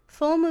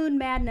 Full moon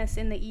madness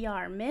in the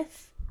ER.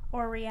 Myth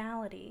or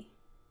reality?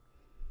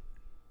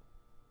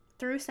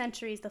 Through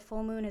centuries, the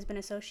full moon has been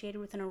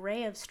associated with an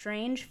array of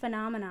strange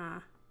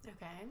phenomena.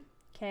 Okay.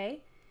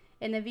 Okay.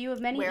 In the view of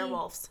many...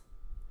 Werewolves.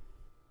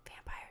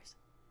 Vampires.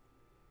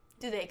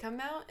 Do they come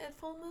out at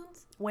full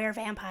moons?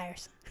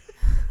 Vampires.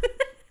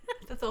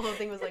 That's the whole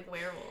thing was like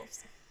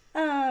werewolves.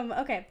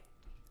 Okay.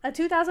 A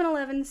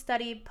 2011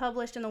 study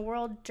published in the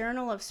World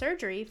Journal of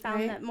Surgery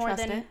found that more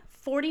than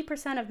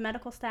 40% of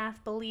medical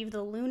staff believe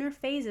the lunar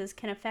phases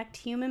can affect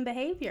human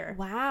behavior.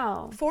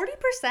 Wow.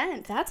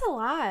 40%. That's a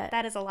lot.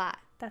 That is a lot.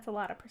 That's a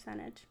lot of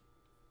percentage.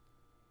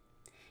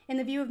 In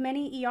the view of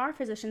many ER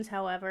physicians,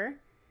 however,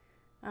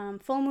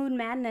 full moon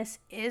madness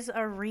is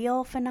a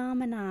real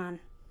phenomenon.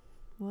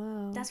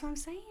 Whoa. That's what I'm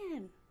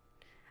saying.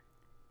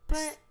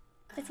 But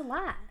It's a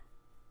lot.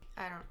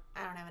 I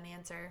don't have an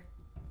answer.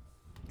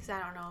 Because I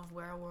don't know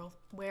if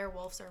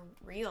werewolves are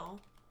real.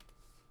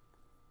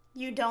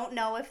 You don't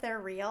know if they're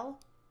real?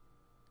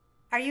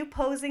 Are you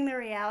posing the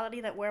reality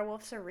that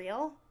werewolves are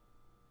real?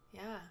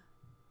 Yeah.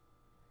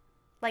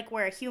 Like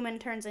where a human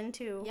turns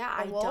into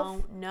Yeah, a wolf? I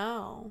don't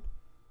know.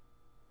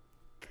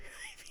 I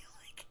feel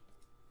like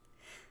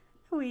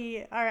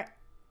we are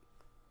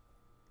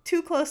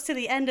too close to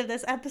the end of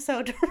this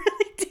episode to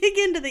really dig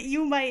into that.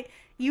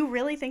 You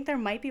really think there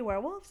might be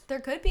werewolves? There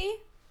could be.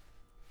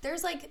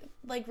 There's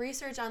like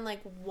research on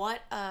like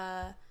what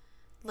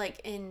like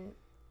in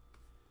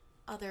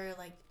other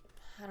like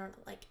I don't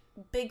know, like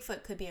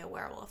Bigfoot could be a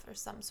werewolf or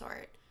some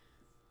sort.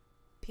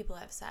 People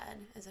have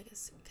said as like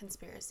a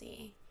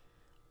conspiracy.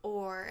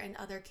 Or in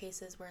other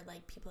cases where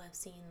like people have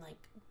seen like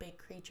big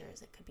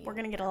creatures, it could be. We're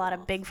going to get a lot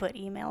of Bigfoot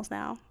emails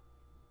now.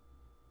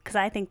 Because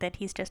I think that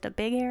he's just a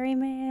big hairy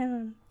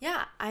man.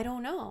 Yeah, I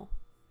don't know.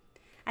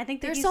 I think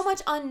that There's so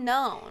much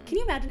unknown. Can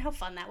you imagine how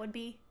fun that would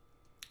be?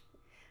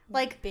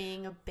 Like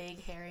being a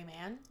big hairy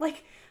man?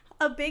 Like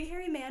a big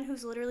hairy man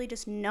who's literally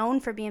just known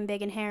for being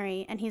big and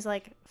hairy, and he's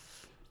like,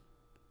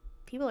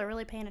 people are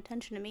really paying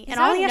attention to me. He's and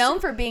all not he has known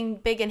for being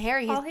big and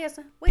hairy. all He's he has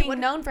to being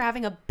known for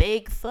having a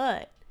big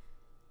foot.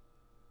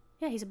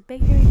 Yeah, he's a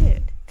big hairy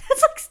dude.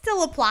 That's like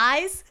still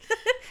applies.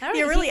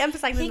 You're really he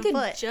emphasizing the could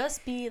foot.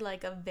 just be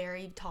like a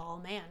very tall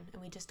man,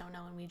 and we just don't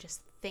know, and we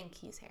just think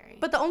he's hairy.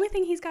 But the only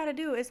thing he's got to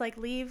do is like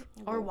leave.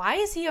 Or why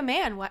is he a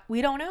man? What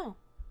we don't know.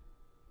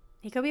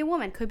 He could be a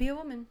woman. Could be a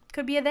woman.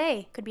 Could be a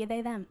they. Could be a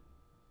they them.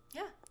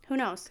 Yeah. Who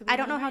knows? Could be I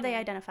don't know how they non-binary.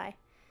 identify.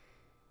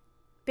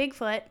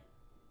 Bigfoot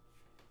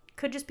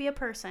could just be a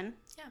person.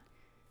 Yeah.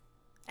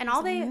 And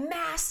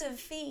Massive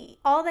feet.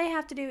 all they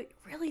have to do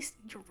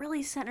you're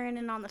really centering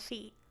in on the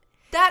feet.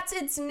 That's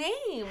its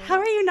name. How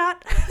are you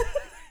not? What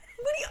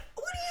do you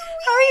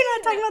mean? How are you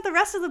not talking about the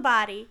rest of the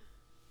body?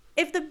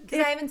 Because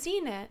I haven't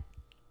seen it.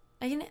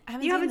 I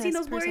haven't seen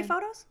those blurry person.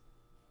 photos?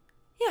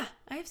 Yeah,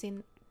 I have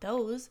seen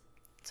those.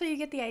 So you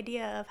get the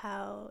idea of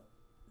how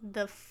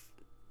the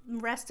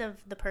rest of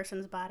the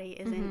person's body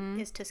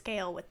is to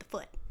scale with the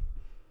foot.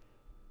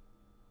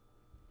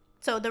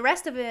 So the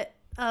rest of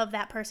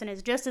that person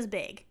is just as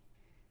big.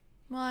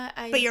 Well,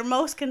 But you're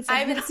most concerned. I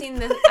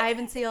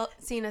haven't seen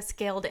seen a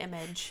scaled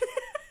image.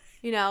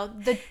 You know,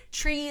 the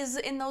trees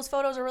in those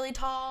photos are really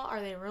tall.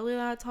 Are they really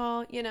that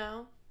tall? You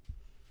know.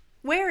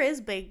 Where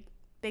is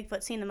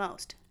Bigfoot seen the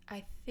most?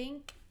 I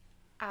think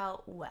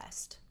out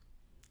west,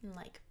 in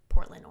like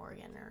Portland,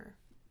 Oregon, or.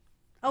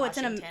 Oh,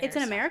 Washington it's or in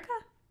something. America?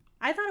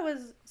 I thought it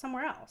was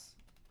somewhere else.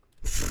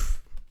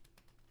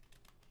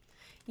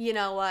 You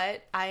know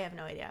what? I have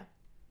no idea.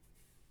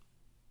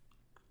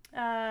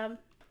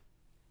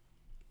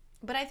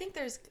 But I think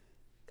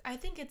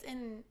it's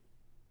in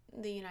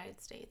the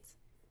United States.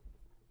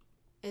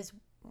 Is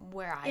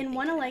where I in think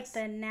one of it like is.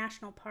 the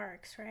national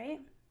parks, right?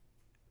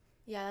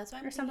 Yeah, that's why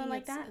I'm or something thinking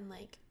like it's that? in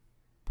like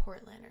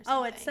Portland or something.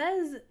 Oh, it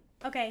says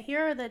okay.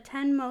 Here are the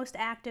 10 most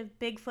active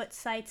Bigfoot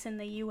sites in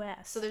the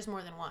U.S. So there's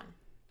more than one.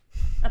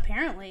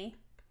 Apparently,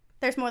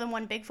 there's more than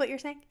one Bigfoot. You're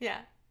saying? Yeah.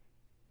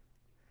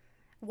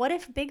 What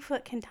if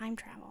Bigfoot can time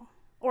travel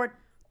or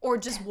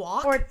just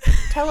walk or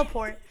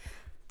teleport?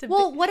 to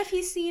Well, what if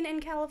he's seen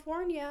in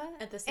California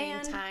at the same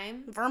and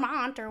time.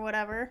 Vermont or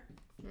whatever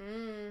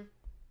Mm.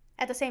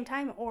 at the same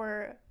time,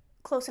 or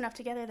close enough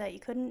together that you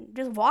couldn't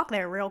just walk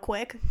there real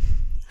quick?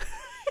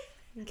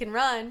 You can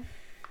run.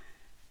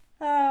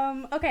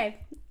 Okay,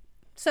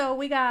 so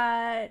we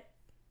got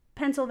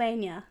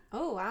Pennsylvania.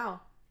 Oh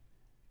wow.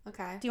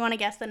 Okay. Do you want to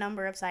guess the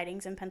number of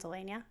sightings in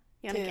Pennsylvania?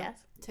 You want to guess?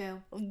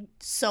 2.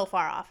 So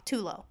far off, too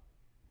low.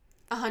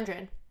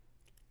 100.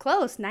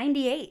 Close,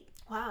 98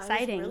 Wow. That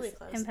sightings was really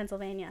close. in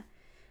Pennsylvania.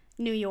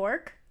 New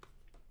York,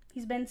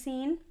 he's been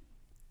seen.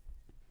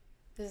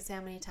 Does it say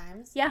how many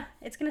times? Yeah,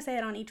 it's gonna say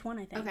it on each one,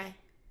 I think. Okay.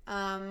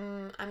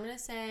 I'm gonna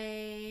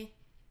say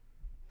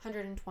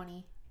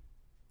 120.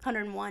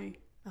 101.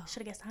 Oh.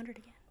 Should have guessed 100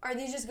 again. Are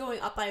these just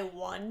going up by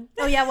 1?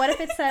 Oh yeah, what if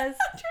it says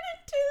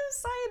 102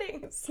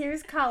 sightings.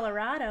 here's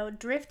Colorado,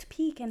 Drift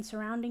Peak and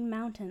surrounding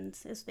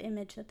mountains is the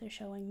image that they're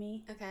showing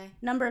me. Okay.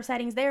 Number of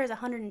sightings there is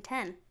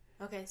 110.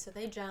 Okay, so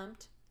they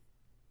jumped.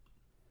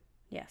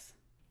 Yes.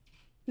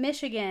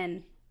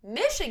 Michigan.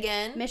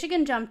 Michigan?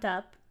 Michigan jumped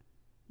up.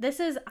 This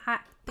is The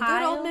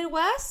good old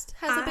Midwest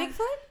has a I-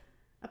 Bigfoot?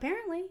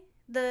 Apparently,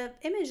 the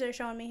image they're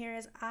showing me here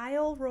is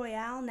Isle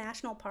Royale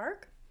National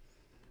Park.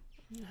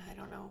 I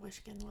don't know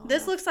Michigan well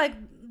This enough.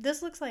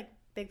 looks like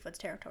Bigfoot's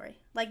territory.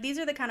 Like these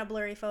are the kind of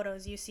blurry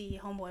photos you see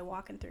Homeboy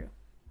walking through,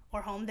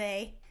 or Home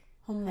Day.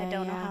 I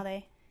don't know how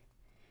they.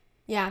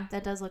 Yeah,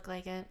 that does look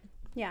like it.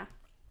 Yeah.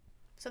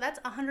 So that's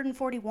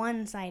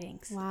 141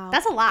 sightings. Wow.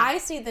 That's a lot. I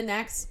see the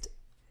next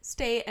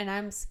state and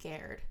I'm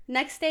scared.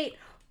 Next state.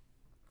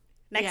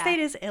 Next Yeah. state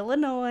is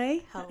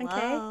Illinois.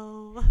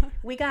 Hello. Okay.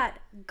 We got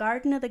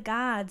Garden of the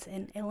Gods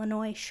in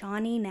Illinois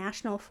Shawnee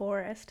National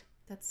Forest.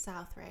 That's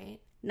south, right?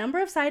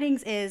 Number of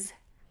sightings is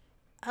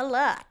a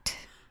lot.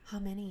 How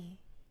many?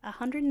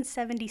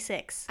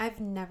 176. I've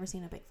never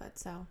seen a Bigfoot,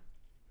 so.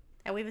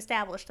 And we've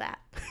established that.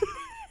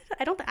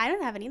 I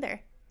don't have it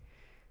either.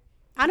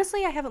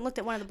 Honestly, I haven't looked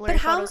at one of the blurry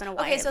photos in a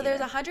while. Okay, so there's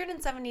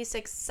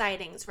 176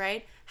 sightings,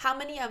 right? How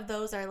many of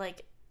those are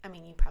like, I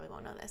mean, you probably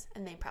won't know this,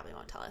 and they probably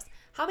won't tell us.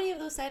 How many of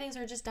those sightings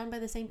are just done by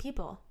the same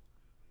people?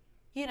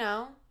 You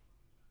know?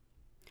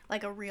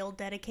 Like a real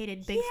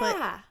dedicated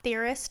Bigfoot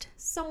theorist.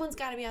 Someone's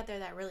got to be out there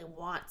that really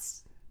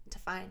wants to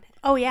find it.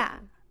 Oh, yeah.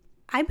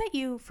 I bet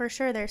you for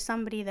sure there's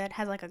somebody that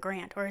has like a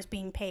grant or is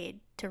being paid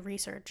to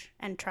research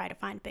and try to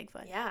find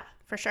Bigfoot. Yeah.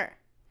 For sure.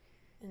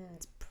 And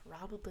it's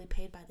probably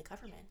paid by the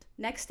government.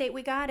 Next state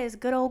we got is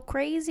good old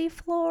crazy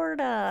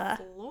Florida.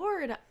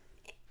 Florida.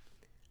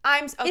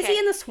 Is he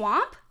in the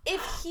swamp?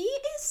 If he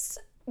is,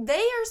 they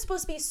are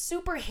supposed to be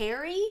super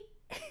hairy.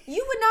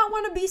 You would not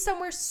want to be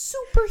somewhere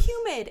super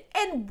humid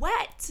and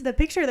wet. The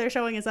picture they're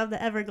showing is of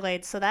the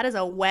Everglades, so that is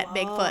a wet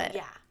Bigfoot.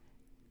 Yeah.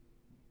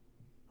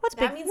 What's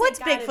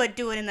Bigfoot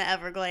doing in the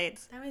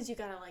Everglades? That means you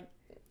gotta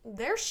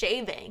they're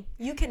shaving.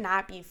 You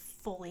cannot be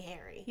fully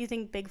hairy. You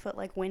think Bigfoot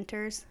like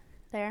winters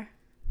there?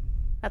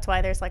 That's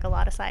why there's like a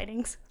lot of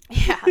sightings.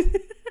 Yeah.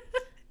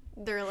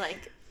 They're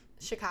like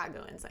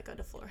Chicagoans that go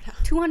to Florida.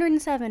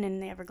 207 in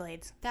the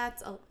Everglades.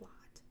 That's a lot.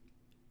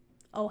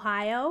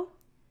 Ohio?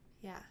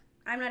 Yeah.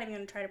 I'm not even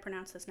going to try to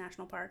pronounce this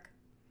national park.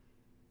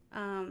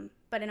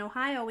 But in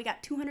Ohio, we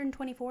got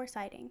 224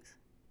 sightings.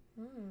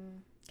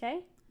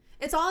 Okay?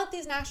 It's all at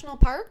these national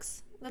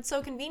parks? That's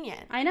so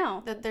convenient. I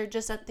know. That they're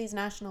just at these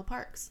national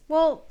parks.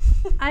 Well,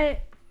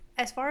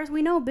 as far as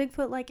we know,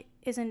 Bigfoot like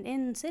isn't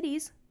in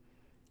cities.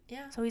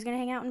 Yeah. So he's going to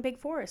hang out in big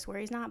forests where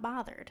he's not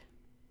bothered.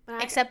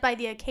 But except by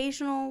the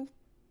occasional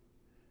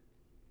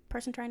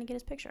person trying to get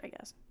his picture, I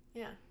guess.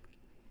 Yeah.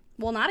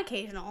 Well, not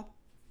occasional.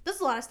 This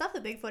is a lot of stuff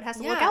that Bigfoot has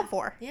to look out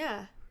for.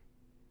 Yeah.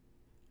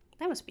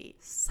 That must be.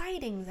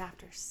 Sightings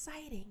after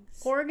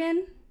sightings.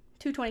 Oregon,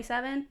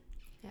 227.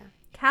 Yeah.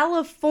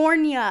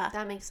 California.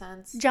 That makes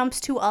sense.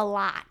 Jumps to a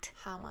lot.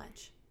 How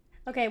much?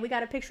 Okay, we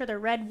got a picture of the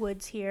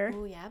redwoods here.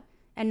 Oh, yeah.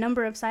 And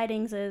number of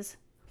sightings is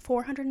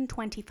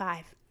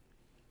 425.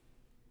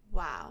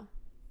 Wow.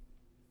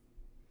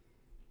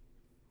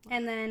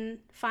 And then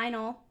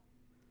final,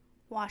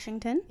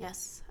 Washington.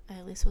 Yes, I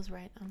at least was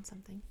right on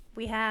something.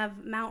 We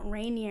have Mount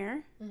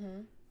Rainier.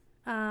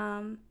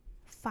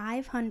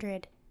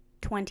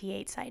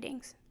 528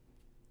 sightings.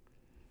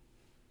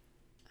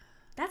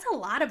 That's a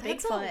lot of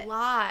Bigfoot. That's a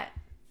lot.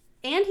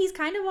 And he's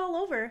kind of all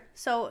over.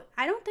 So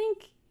I don't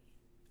think,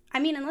 I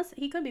mean, unless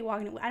he could be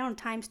walking, I don't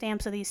have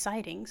timestamps of these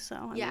sightings. So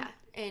I mean,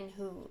 and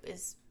who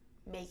is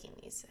making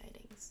these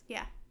sightings?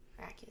 Yeah.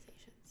 Or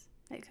accusations.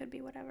 It could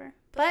be whatever.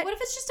 But what if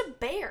it's just a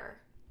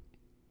bear?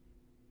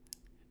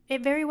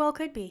 It very well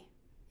could be.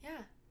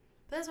 Yeah.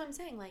 But that's what I'm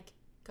saying. Like,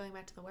 going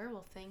back to the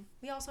werewolf thing,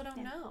 we also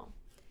don't know.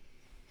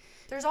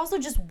 There's also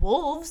just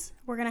wolves.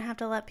 We're going to have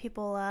to let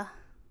people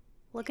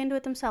look into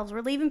it themselves.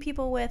 We're leaving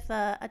people with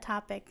a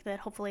topic that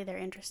hopefully they're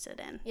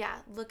interested in. Yeah.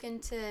 Look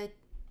into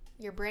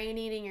your brain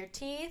eating your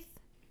teeth.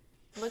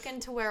 Look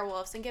into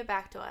werewolves and get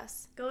back to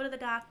us. Go to the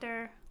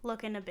doctor.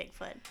 Look into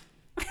Bigfoot.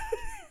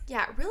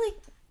 Yeah, really,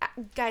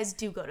 guys,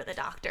 do go to the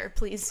doctor.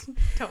 Please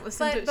don't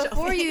listen to But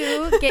before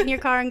you get in your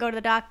car and go to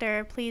the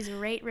doctor, please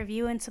rate,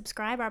 review, and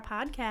subscribe our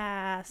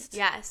podcast.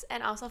 Yes,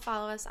 and also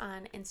follow us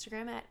on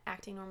Instagram at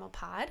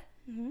actingnormalpod.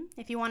 Mm-hmm.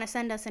 If you want to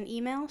send us an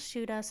email,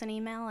 shoot us an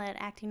email at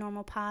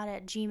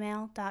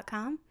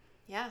actingnormalpod@gmail.com.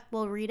 Yeah.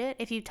 We'll read it.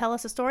 If you tell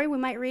us a story, we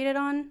might read it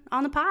on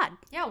the pod.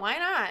 Yeah, why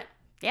not?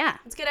 Yeah.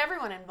 Let's get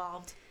everyone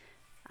involved.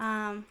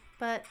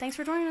 But thanks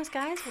for joining us,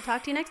 guys. We'll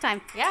talk to you next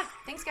time. Yeah,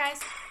 thanks, guys.